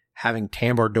having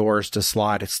tambour doors to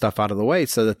slide stuff out of the way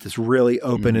so that this really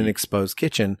open and exposed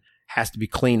kitchen has to be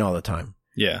clean all the time.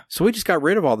 Yeah. So we just got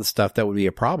rid of all the stuff that would be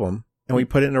a problem and we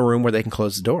put it in a room where they can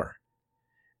close the door.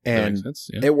 And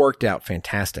it worked out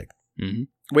fantastic.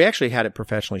 We actually had it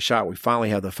professionally shot. We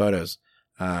finally have the photos.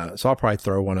 So I'll probably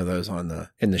throw one of those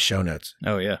in the show notes.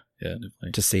 Oh, yeah. Yeah,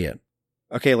 definitely. To see it.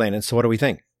 Okay, Landon, so what do we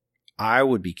think? I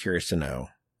would be curious to know,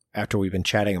 after we've been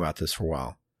chatting about this for a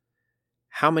while,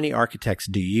 how many architects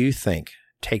do you think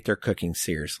take their cooking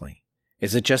seriously?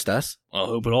 Is it just us? I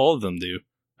hope all of them do.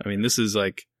 I mean, this is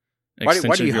like an why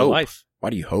extension do you of your hope? life. Why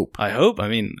do you hope? I hope. I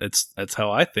mean, that's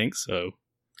how I think, so.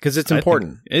 Because it's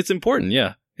important. It's important,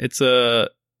 yeah. It's a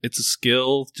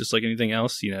skill, just like anything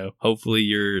else, Hopefully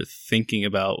you're thinking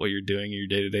about what you're doing in your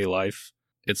day-to-day life.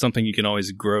 It's something you can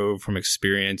always grow from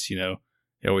experience, You're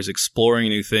always exploring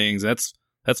new things. That's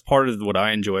part of what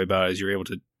I enjoy about it, is you're able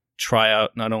to try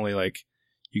out, not only like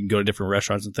you can go to different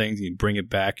restaurants and things, and you bring it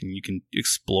back and you can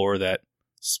explore that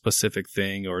specific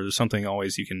thing, or there's something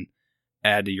always you can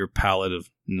add to your palette of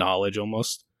knowledge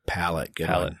almost. Palette, good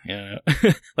palette, one.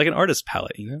 yeah. Like an artist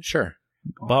palette, Sure.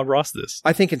 Bob Ross this.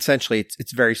 I think essentially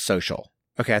it's very social.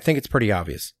 Okay, I think it's pretty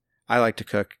obvious. I like to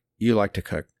cook. You like to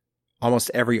cook.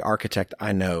 Almost every architect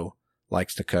I know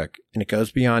likes to cook. And it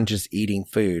goes beyond just eating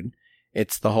food.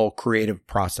 It's the whole creative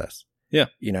process. Yeah.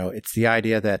 It's the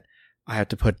idea that I have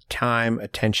to put time,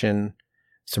 attention,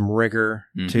 some rigor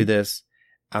to this.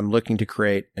 I'm looking to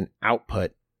create an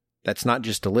output that's not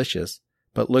just delicious,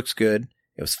 but looks good.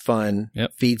 It was fun.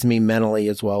 Yep. Feeds me mentally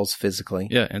as well as physically.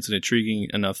 Yeah, and it's an intriguing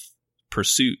enough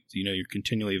pursuit. You're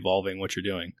continually evolving what you're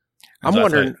doing. I'm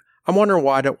wondering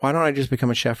why don't I just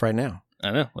become a chef right now?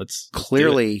 I know.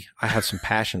 Clearly, I have some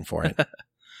passion for it,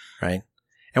 right?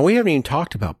 And we haven't even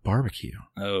talked about barbecue.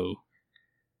 Oh,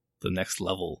 the next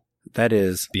level. That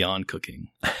is beyond cooking.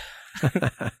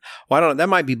 Well, that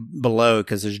might be below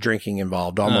because there's drinking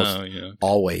involved. Almost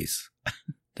always,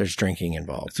 there's drinking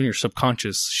involved. That's when your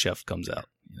subconscious chef comes out.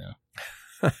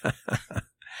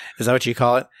 Is that what you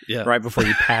call it? Yeah. Right before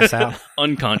you pass out?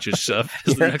 Unconscious chef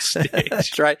is the next stage.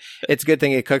 That's right. It's a good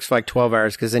thing it cooks for like 12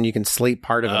 hours because then you can sleep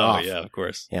part of it off. Oh, yeah, of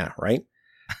course. Yeah, right?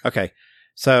 Okay.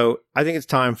 So I think it's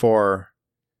time for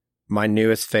my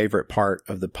newest favorite part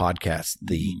of the podcast,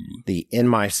 the In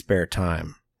My Spare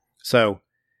Time. So,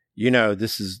 we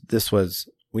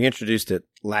introduced it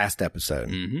last episode.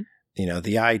 Mm-hmm.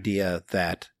 The idea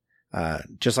that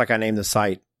just like I named the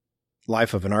site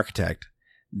Life of an Architect,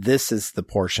 this is the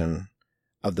portion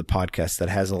of the podcast that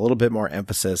has a little bit more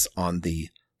emphasis on the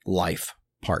life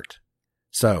part.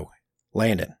 So,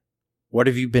 Landon, what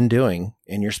have you been doing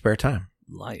in your spare time?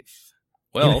 Life.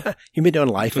 Well, you've been doing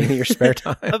life in your spare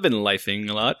time. I've been lifing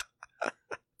a lot.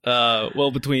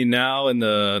 Well, between now and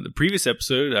the previous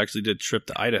episode, I actually did a trip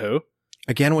to Idaho.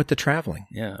 Again with the traveling.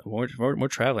 Yeah, more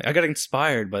traveling. I got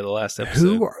inspired by the last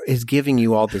episode. Who is giving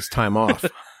you all this time off?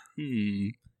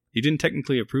 You didn't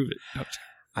technically approve it. No.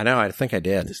 I know. I think I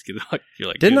did. Just kidding. You're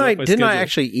like, didn't I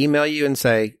actually email you and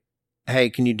say, "Hey,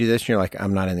 can you do this?" And you're like,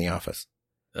 "I'm not in the office."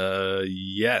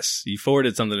 Yes. You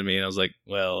forwarded something to me, and I was like,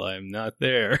 "Well, I'm not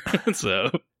there."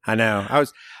 So I know. I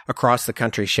was across the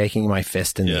country shaking my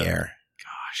fist in the air.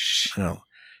 Gosh, I know.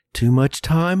 Too much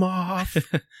time off.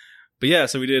 But yeah,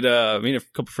 so we did. Me and a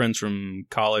couple friends from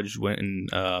college went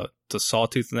to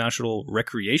Sawtooth National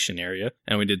Recreation Area,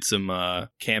 and we did some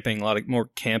camping, a lot more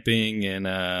camping and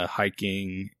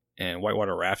hiking and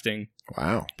whitewater rafting.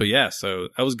 Wow! But yeah, so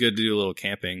that was good to do a little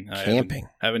camping. Camping.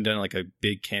 I haven't done like a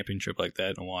big camping trip like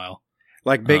that in a while.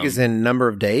 Like big as in number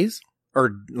of days,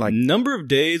 or like number of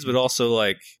days, but also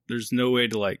like there's no way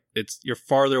to you're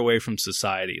farther away from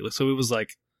society. So it was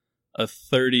like a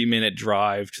 30-minute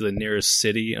drive to the nearest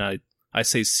city, and I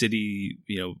say city,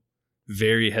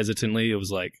 very hesitantly. It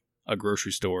was like a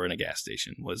grocery store and a gas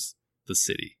station was the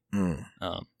city.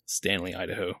 Stanley,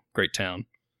 Idaho. Great town.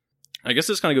 I guess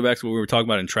this kind of go back to what we were talking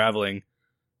about in traveling.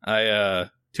 Two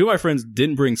of my friends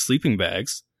didn't bring sleeping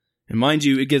bags. And mind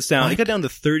you, it got down to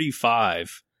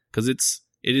 35 because it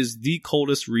is the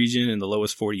coldest region in the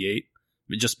lowest 48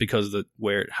 just because of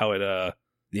how the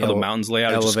mountains lay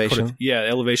out. Elevation.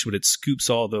 Elevation, but it scoops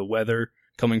all the weather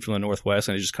coming from the northwest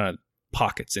and it just kind of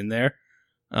pockets in there.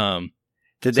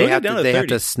 Did they have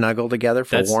to snuggle together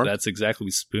for warmth? That's exactly.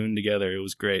 We spooned together. It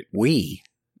was great.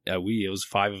 It was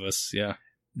 5 of us. Yeah.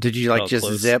 Did you just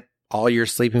close. Zip all your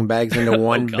sleeping bags into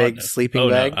one big sleeping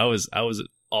bag? No, I was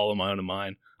all on my own of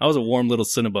mine. I was a warm little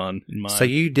Cinnabon in mine. So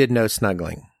you did no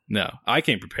snuggling? No, I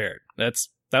came prepared. That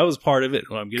was part of it.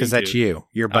 Because that's you.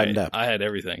 You're buttoned up. I had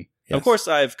everything. Yes. Of course,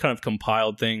 I've kind of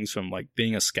compiled things from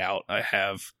being a scout. I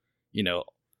have,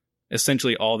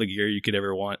 essentially all the gear you could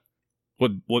ever want.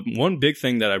 What one big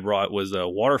thing that I brought was a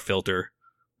water filter,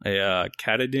 a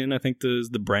Katadyn, I think is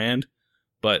the brand.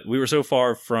 But we were so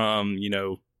far from,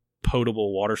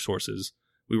 potable water sources.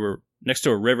 We were next to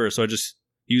a river, so I just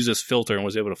used this filter and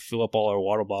was able to fill up all our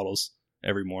water bottles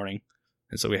every morning.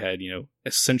 And so we had,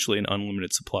 essentially an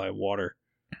unlimited supply of water,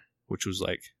 which was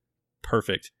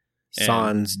perfect.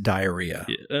 Sans diarrhea.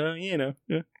 Yeah.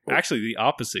 Actually, the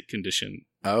opposite condition.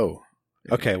 Oh,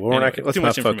 okay. Well,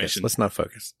 let's not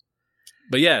focus.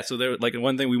 But yeah, so there,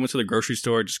 one thing, we went to the grocery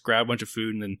store, just grabbed a bunch of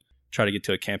food, and then try to get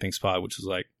to a camping spot, which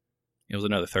was it was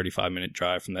another 35-minute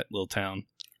drive from that little town.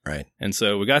 Right. And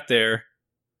so we got there,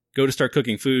 go to start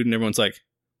cooking food, and everyone's like,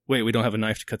 "Wait, we don't have a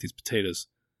knife to cut these potatoes.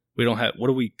 We don't have. What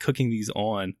are we cooking these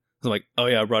on?" I was like, "Oh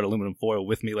yeah, I brought aluminum foil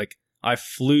with me." I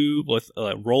flew with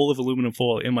a roll of aluminum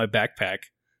foil in my backpack,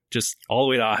 just all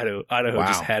the way to Idaho. Wow.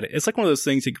 Just had it. It's like one of those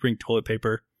things you can bring toilet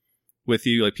paper with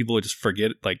you. People would just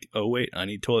forget. Oh wait, I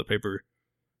need toilet paper.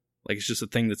 It's just a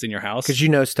thing that's in your house because you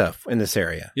know stuff in this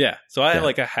area. Yeah. So I had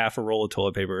a half a roll of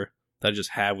toilet paper that I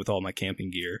just had with all my camping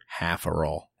gear. Half a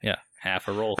roll. Yeah, half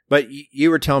a roll. But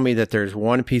you were telling me that there's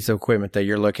one piece of equipment that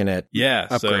you're looking at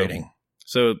upgrading.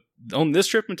 So on this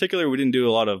trip in particular, we didn't do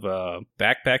a lot of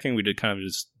backpacking. We did kind of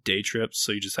just day trips.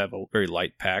 So you just have a very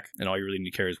light pack and all you really need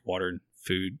to carry is water and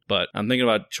food. But I'm thinking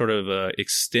about sort of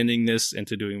extending this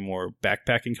into doing more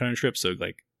backpacking kind of trips. So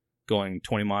going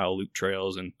 20-mile loop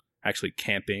trails and actually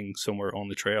camping somewhere on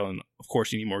the trail. And of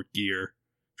course you need more gear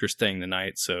if you're staying the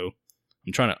night. So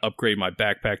I'm trying to upgrade my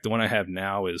backpack. The one I have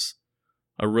now is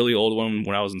a really old one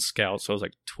when I was in Scouts. So I was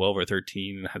like 12 or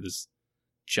 13 and I had this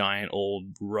giant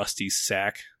old rusty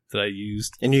sack that I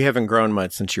used. And you haven't grown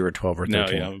much since you were 12 or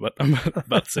 13. No, yeah, I'm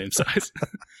about the same size.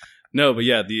 No, but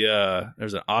yeah,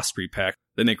 there's an Osprey pack.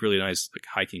 They make really nice like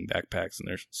hiking backpacks and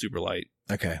they're super light.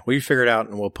 Okay. We figure it out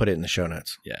and we'll put it in the show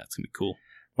notes. Yeah, it's going to be cool.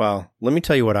 Well, let me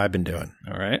tell you what I've been doing.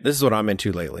 All right. This is what I'm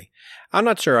into lately. I'm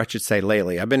not sure I should say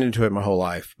lately. I've been into it my whole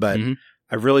life, but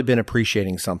I've really been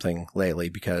appreciating something lately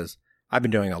because I've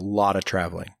been doing a lot of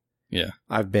traveling. Yeah.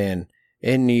 I've been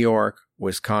in New York,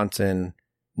 Wisconsin,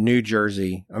 New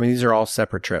Jersey. I mean, these are all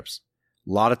separate trips.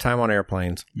 A lot of time on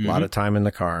airplanes, a lot of time in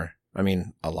the car. I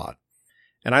mean, a lot.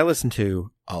 And I listen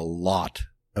to a lot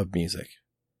of music.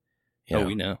 You know?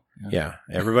 We know. Yeah.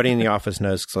 Everybody in the office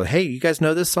knows. So, hey, you guys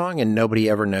know this song? And nobody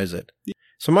ever knows it.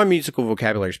 So my musical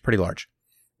vocabulary is pretty large.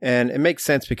 And it makes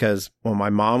sense because when my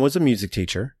mom was a music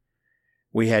teacher,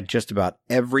 we had just about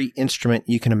every instrument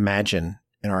you can imagine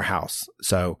in our house.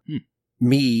 So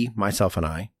me, myself, and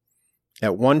I,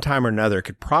 at one time or another,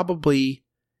 could probably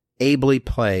ably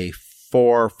play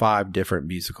 4 or 5 different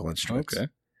musical instruments. Okay.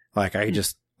 Like I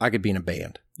could be in a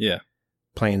band. Yeah.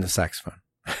 Playing the saxophone.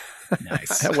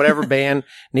 Nice. Whatever band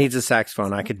needs a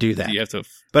saxophone, I could do that. You have to.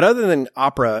 But other than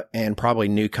opera and probably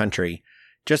new country,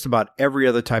 just about every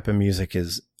other type of music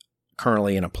is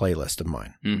currently in a playlist of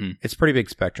mine. It's a pretty big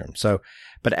spectrum. So,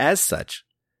 but as such,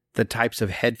 the types of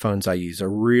headphones I use are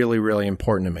really, really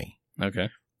important to me. Okay.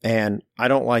 And I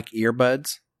don't like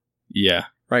earbuds. Yeah.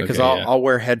 Right. Because I'll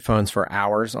wear headphones for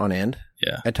hours on end.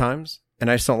 Yeah. At times. And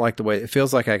I just don't like the way it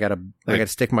feels like I gotta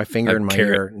stick my finger in my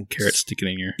ear. And carrot sticking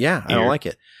in your ear. I don't like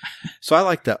it. So I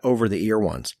like the over the ear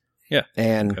ones. Yeah.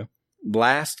 And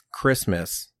last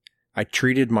Christmas, I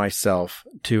treated myself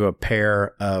to a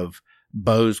pair of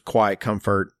Bose Quiet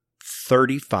Comfort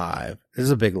 35. This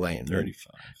is a big lane.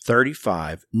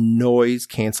 35 noise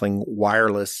canceling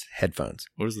wireless headphones.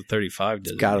 What does the 35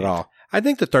 do? Got it all. I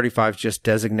think the 35 just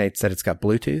designates that it's got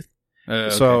Bluetooth.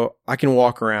 Okay. So I can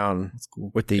walk around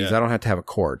with these. Yeah. I don't have to have a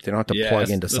cord. They don't have to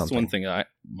plug into something. That's one thing.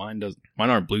 Mine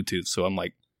aren't Bluetooth, so I'm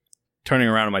like turning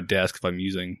around at my desk if I'm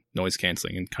using noise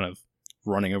canceling and kind of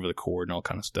running over the cord and all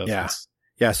kind of stuff.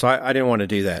 Yeah. So I didn't want to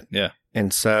do that. Yeah.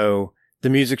 And so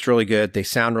the music's really good. They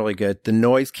sound really good. The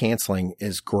noise canceling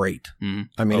is great.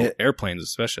 I mean, airplanes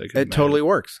especially. It totally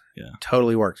works. Yeah.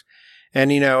 Totally works.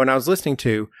 And, and I was listening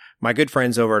to my good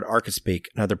friends over at Archispeak,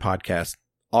 another podcast,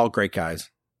 all great guys.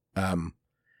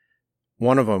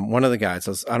 One of the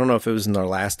guys, I don't know if it was in their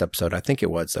last episode. I think it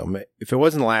was, though. If it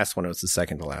wasn't the last one, it was the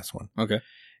second to last one. Okay.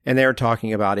 And they were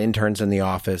talking about interns in the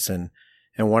office, and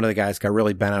one of the guys got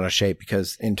really bent out of shape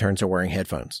because interns are wearing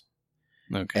headphones.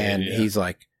 Okay. And he's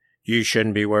like, you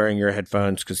shouldn't be wearing your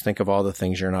headphones because think of all the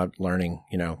things you're not learning,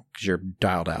 because you're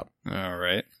dialed out. All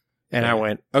right. And I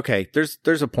went, okay,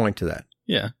 there's a point to that.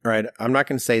 Yeah. Right. I'm not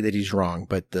going to say that he's wrong,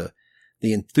 but the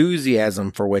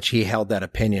enthusiasm for which he held that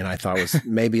opinion, I thought was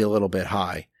maybe a little bit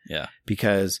high. Yeah.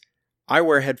 Because I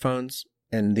wear headphones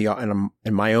in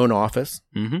my own office,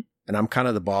 and I'm kind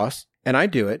of the boss, and I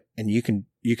do it. And you can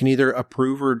either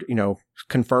approve or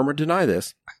confirm or deny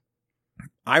this.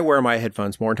 I wear my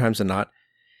headphones more times than not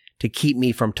to keep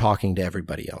me from talking to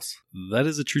everybody else. That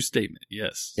is a true statement.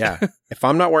 Yes. Yeah. If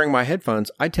I'm not wearing my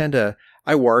headphones,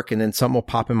 I work and then something will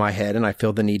pop in my head and I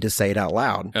feel the need to say it out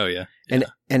loud. Oh yeah.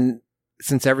 And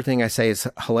since everything I say is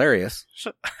hilarious,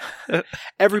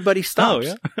 everybody stops.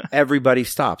 Oh, yeah. Everybody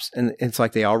stops. And it's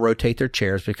like they all rotate their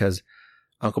chairs because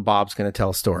Uncle Bob's going to tell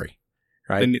a story.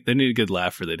 Right? They need a good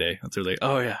laugh for the day. They're like,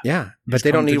 oh yeah. Yeah. But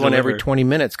they don't need one every 20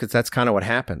 minutes because that's kind of what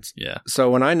happens. Yeah.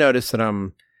 So when I notice that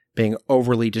I'm being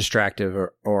overly distractive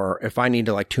or if I need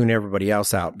to like tune everybody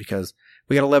else out because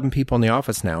we got 11 people in the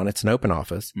office now and it's an open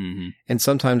office. And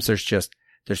sometimes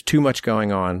there's too much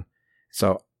going on.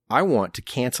 So I want to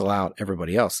cancel out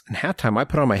everybody else. And half time I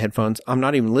put on my headphones. I'm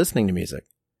not even listening to music.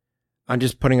 I'm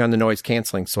just putting on the noise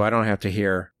canceling so I don't have to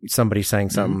hear somebody saying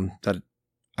something that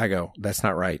I go, that's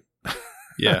not right.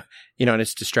 Yeah. And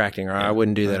it's distracting or I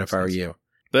wouldn't do that if I were you.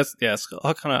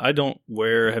 I don't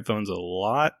wear headphones a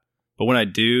lot, but when I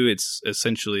do, it's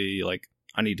essentially like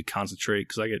I need to concentrate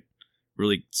because I get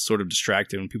really sort of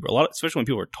distracted when especially when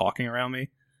people are talking around me.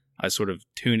 I sort of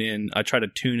tune in. I try to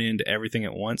tune into everything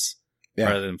at once. Yeah.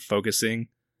 Rather than focusing.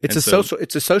 It's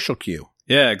a social cue.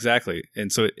 Yeah, exactly. And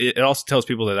so it also tells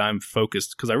people that I'm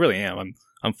focused because I really am.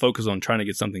 I'm focused on trying to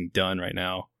get something done right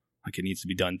now. Like it needs to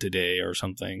be done today or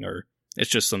something, or it's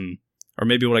just or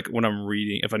maybe like when I'm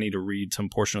reading, if I need to read some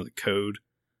portion of the code,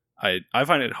 I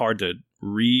find it hard to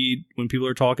read when people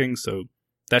are talking. So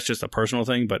that's just a personal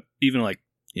thing. But even like,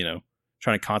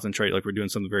 trying to concentrate, like we're doing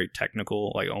something very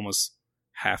technical, like almost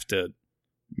have to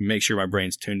make sure my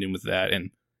brain's tuned in with that.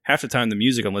 And half the time the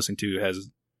music I'm listening to has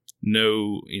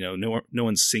no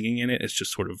one's singing in it. It's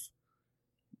just sort of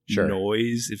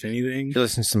noise, if anything. You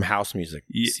listen to some house music.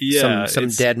 Yeah. Some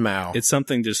dead mouse. It's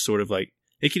something just sort of like,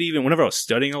 it could even, whenever I was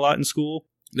studying a lot in school,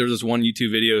 there was this one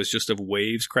YouTube video, it's just of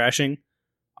waves crashing.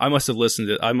 I must have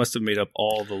made up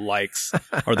all the likes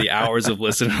or the hours of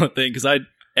listening to the thing, because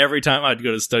every time I'd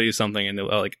go to study something and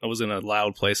like I was in a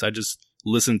loud place, I just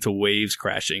listened to waves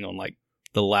crashing on like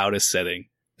the loudest setting.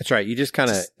 That's right. You just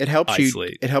kind of, it helps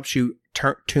isolate. It helps you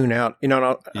tune out.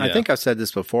 I think I've said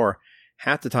this before.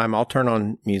 Half the time I'll turn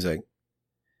on music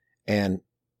and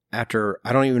after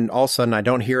all of a sudden I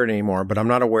don't hear it anymore, but I'm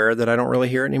not aware that I don't really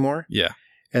hear it anymore. Yeah.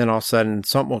 And then all of a sudden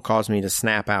something will cause me to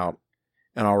snap out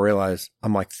and I'll realize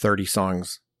I'm like 30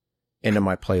 songs into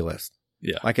my playlist.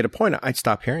 Yeah. Like at a point I'd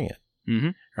stop hearing it. Mm-hmm.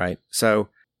 Right. So,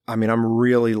 I mean, I'm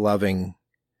really loving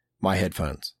my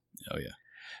headphones. Oh yeah.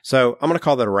 So I'm going to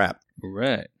call that a wrap. All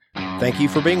right. Thank you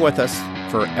for being with us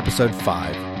for episode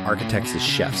 5, Architects as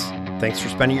Chefs. Thanks for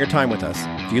spending your time with us.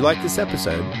 If you like this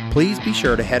episode, please be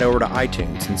sure to head over to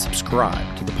iTunes and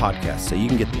subscribe to the podcast so you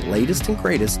can get the latest and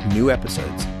greatest new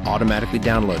episodes automatically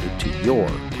downloaded to your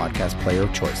podcast player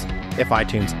of choice. If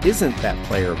iTunes isn't that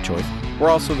player of choice, we're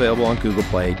also available on Google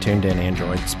Play, TuneIn,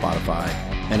 Android, Spotify,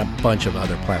 and a bunch of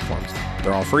other platforms.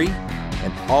 They're all free,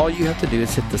 and all you have to do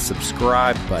is hit the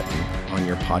subscribe button on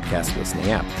your podcast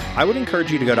listening app. I would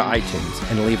encourage you to go to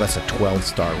iTunes and leave us a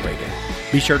 12-star rating.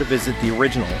 Be sure to visit the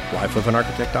original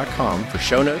lifeofanarchitect.com for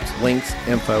show notes, links,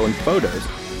 info, and photos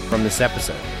from this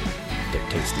episode. They're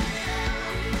tasty.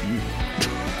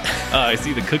 I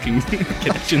see the cooking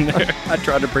connection there. I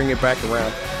tried to bring it back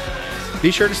around.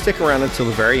 Be sure to stick around until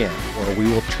the very end, where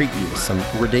we will treat you with some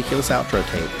ridiculous outro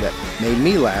tape that made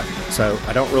me laugh, so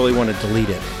I don't really want to delete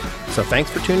it. So thanks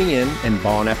for tuning in, and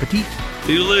bon appetit.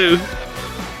 Toodaloo.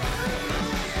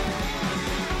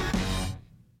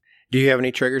 Do you have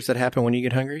any triggers that happen when you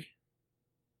get hungry?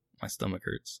 My stomach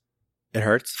hurts. It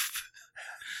hurts?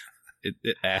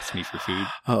 It asks me for food.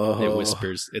 Oh. It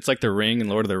whispers. It's like the ring in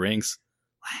Lord of the Rings.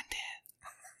 Landon.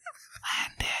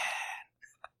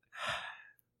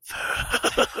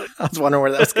 I was wondering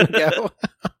where that was going to go.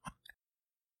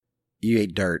 You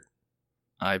ate dirt.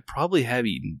 I probably have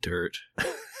eaten dirt.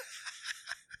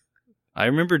 I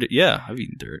remembered it. Yeah, I've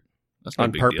eaten dirt. That's not on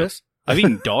a big purpose? Deal. I've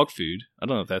eaten dog food. I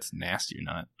don't know if that's nasty or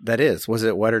not. That is. Was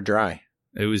it wet or dry?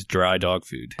 It was dry dog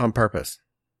food. On purpose?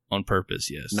 On purpose,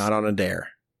 yes. Not on a dare?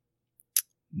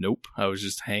 Nope. I was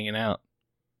just hanging out.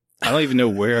 I don't even know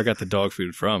where I got the dog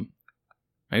food from.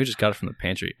 I just got it from the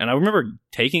pantry. And I remember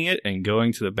taking it and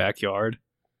going to the backyard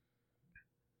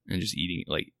and just eating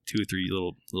like 2 or 3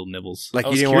 little nibbles. Like I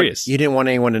was curious. You didn't want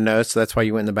anyone to know, so that's why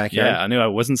you went in the backyard? Yeah, I knew I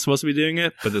wasn't supposed to be doing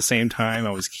it, but at the same time, I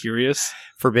was curious.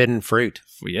 Forbidden fruit.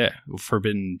 Yeah,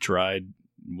 forbidden dried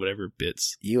whatever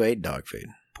bits. You ate dog food.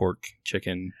 Pork,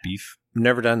 chicken, beef.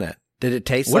 Never done that. Did it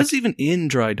taste What is even in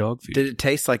dry dog food? Did it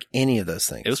taste like any of those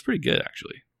things? It was pretty good,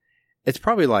 actually. It's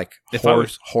probably like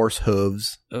horse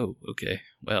hooves. Oh, okay.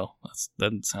 Well, that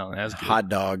doesn't sound as good. Hot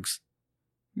dogs.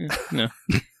 Yeah, no.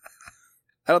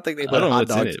 I don't think they put I don't know hot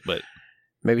what's dogs. in it, but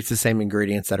maybe it's the same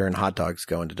ingredients that are in hot dogs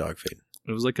go into dog food.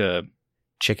 it was like a...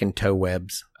 Chicken toe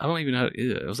webs. I don't even know how to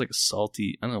eat it. It was like a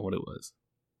salty... I don't know what it was.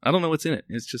 I don't know what's in it.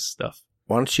 It's just stuff.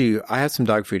 Why don't you... I have some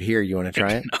dog food here. You want to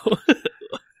try it? No.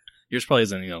 Yours probably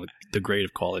isn't, the grade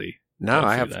of quality. No,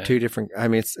 I have 2 different... I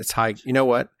mean, it's high... You know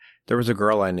what? There was a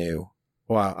girl I knew.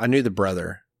 Well, I knew the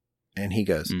brother. And he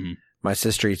goes, my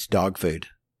sister eats dog food.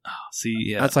 Oh, see,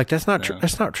 yeah. I was like, that's not true.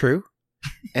 That's not true.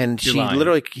 And she lying.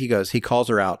 literally... He calls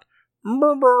her out. I'm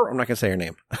not going to say her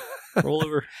name. Roll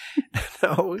over.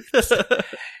 No.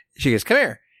 She goes, come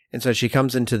here. And so she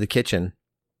comes into the kitchen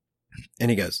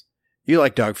and he goes, you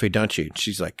like dog food, don't you? And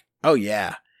she's like, oh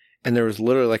yeah. And there was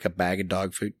literally like a bag of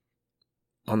dog food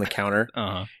on the counter.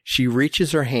 Uh-huh. She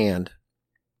reaches her hand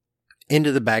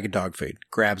into the bag of dog food,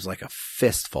 grabs like a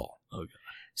fistful,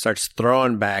 starts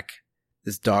throwing back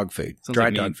this dog food, Sounds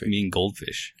dried like dog food. Mean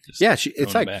goldfish. Yeah,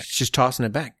 it's like she's tossing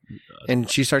it back. And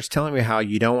she starts telling me how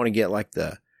you don't want to get like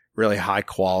the really high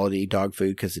quality dog food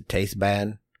because it tastes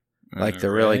bad. Like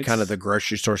the really kind of the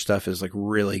grocery store stuff is like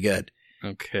really good.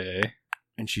 Okay.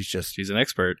 And she's an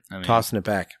expert. Tossing it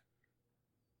back.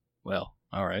 Well,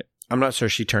 all right. I'm not sure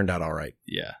she turned out all right.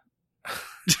 Yeah.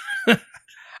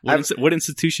 What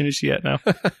institution is she at now?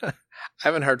 I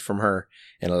haven't heard from her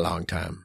in a long time.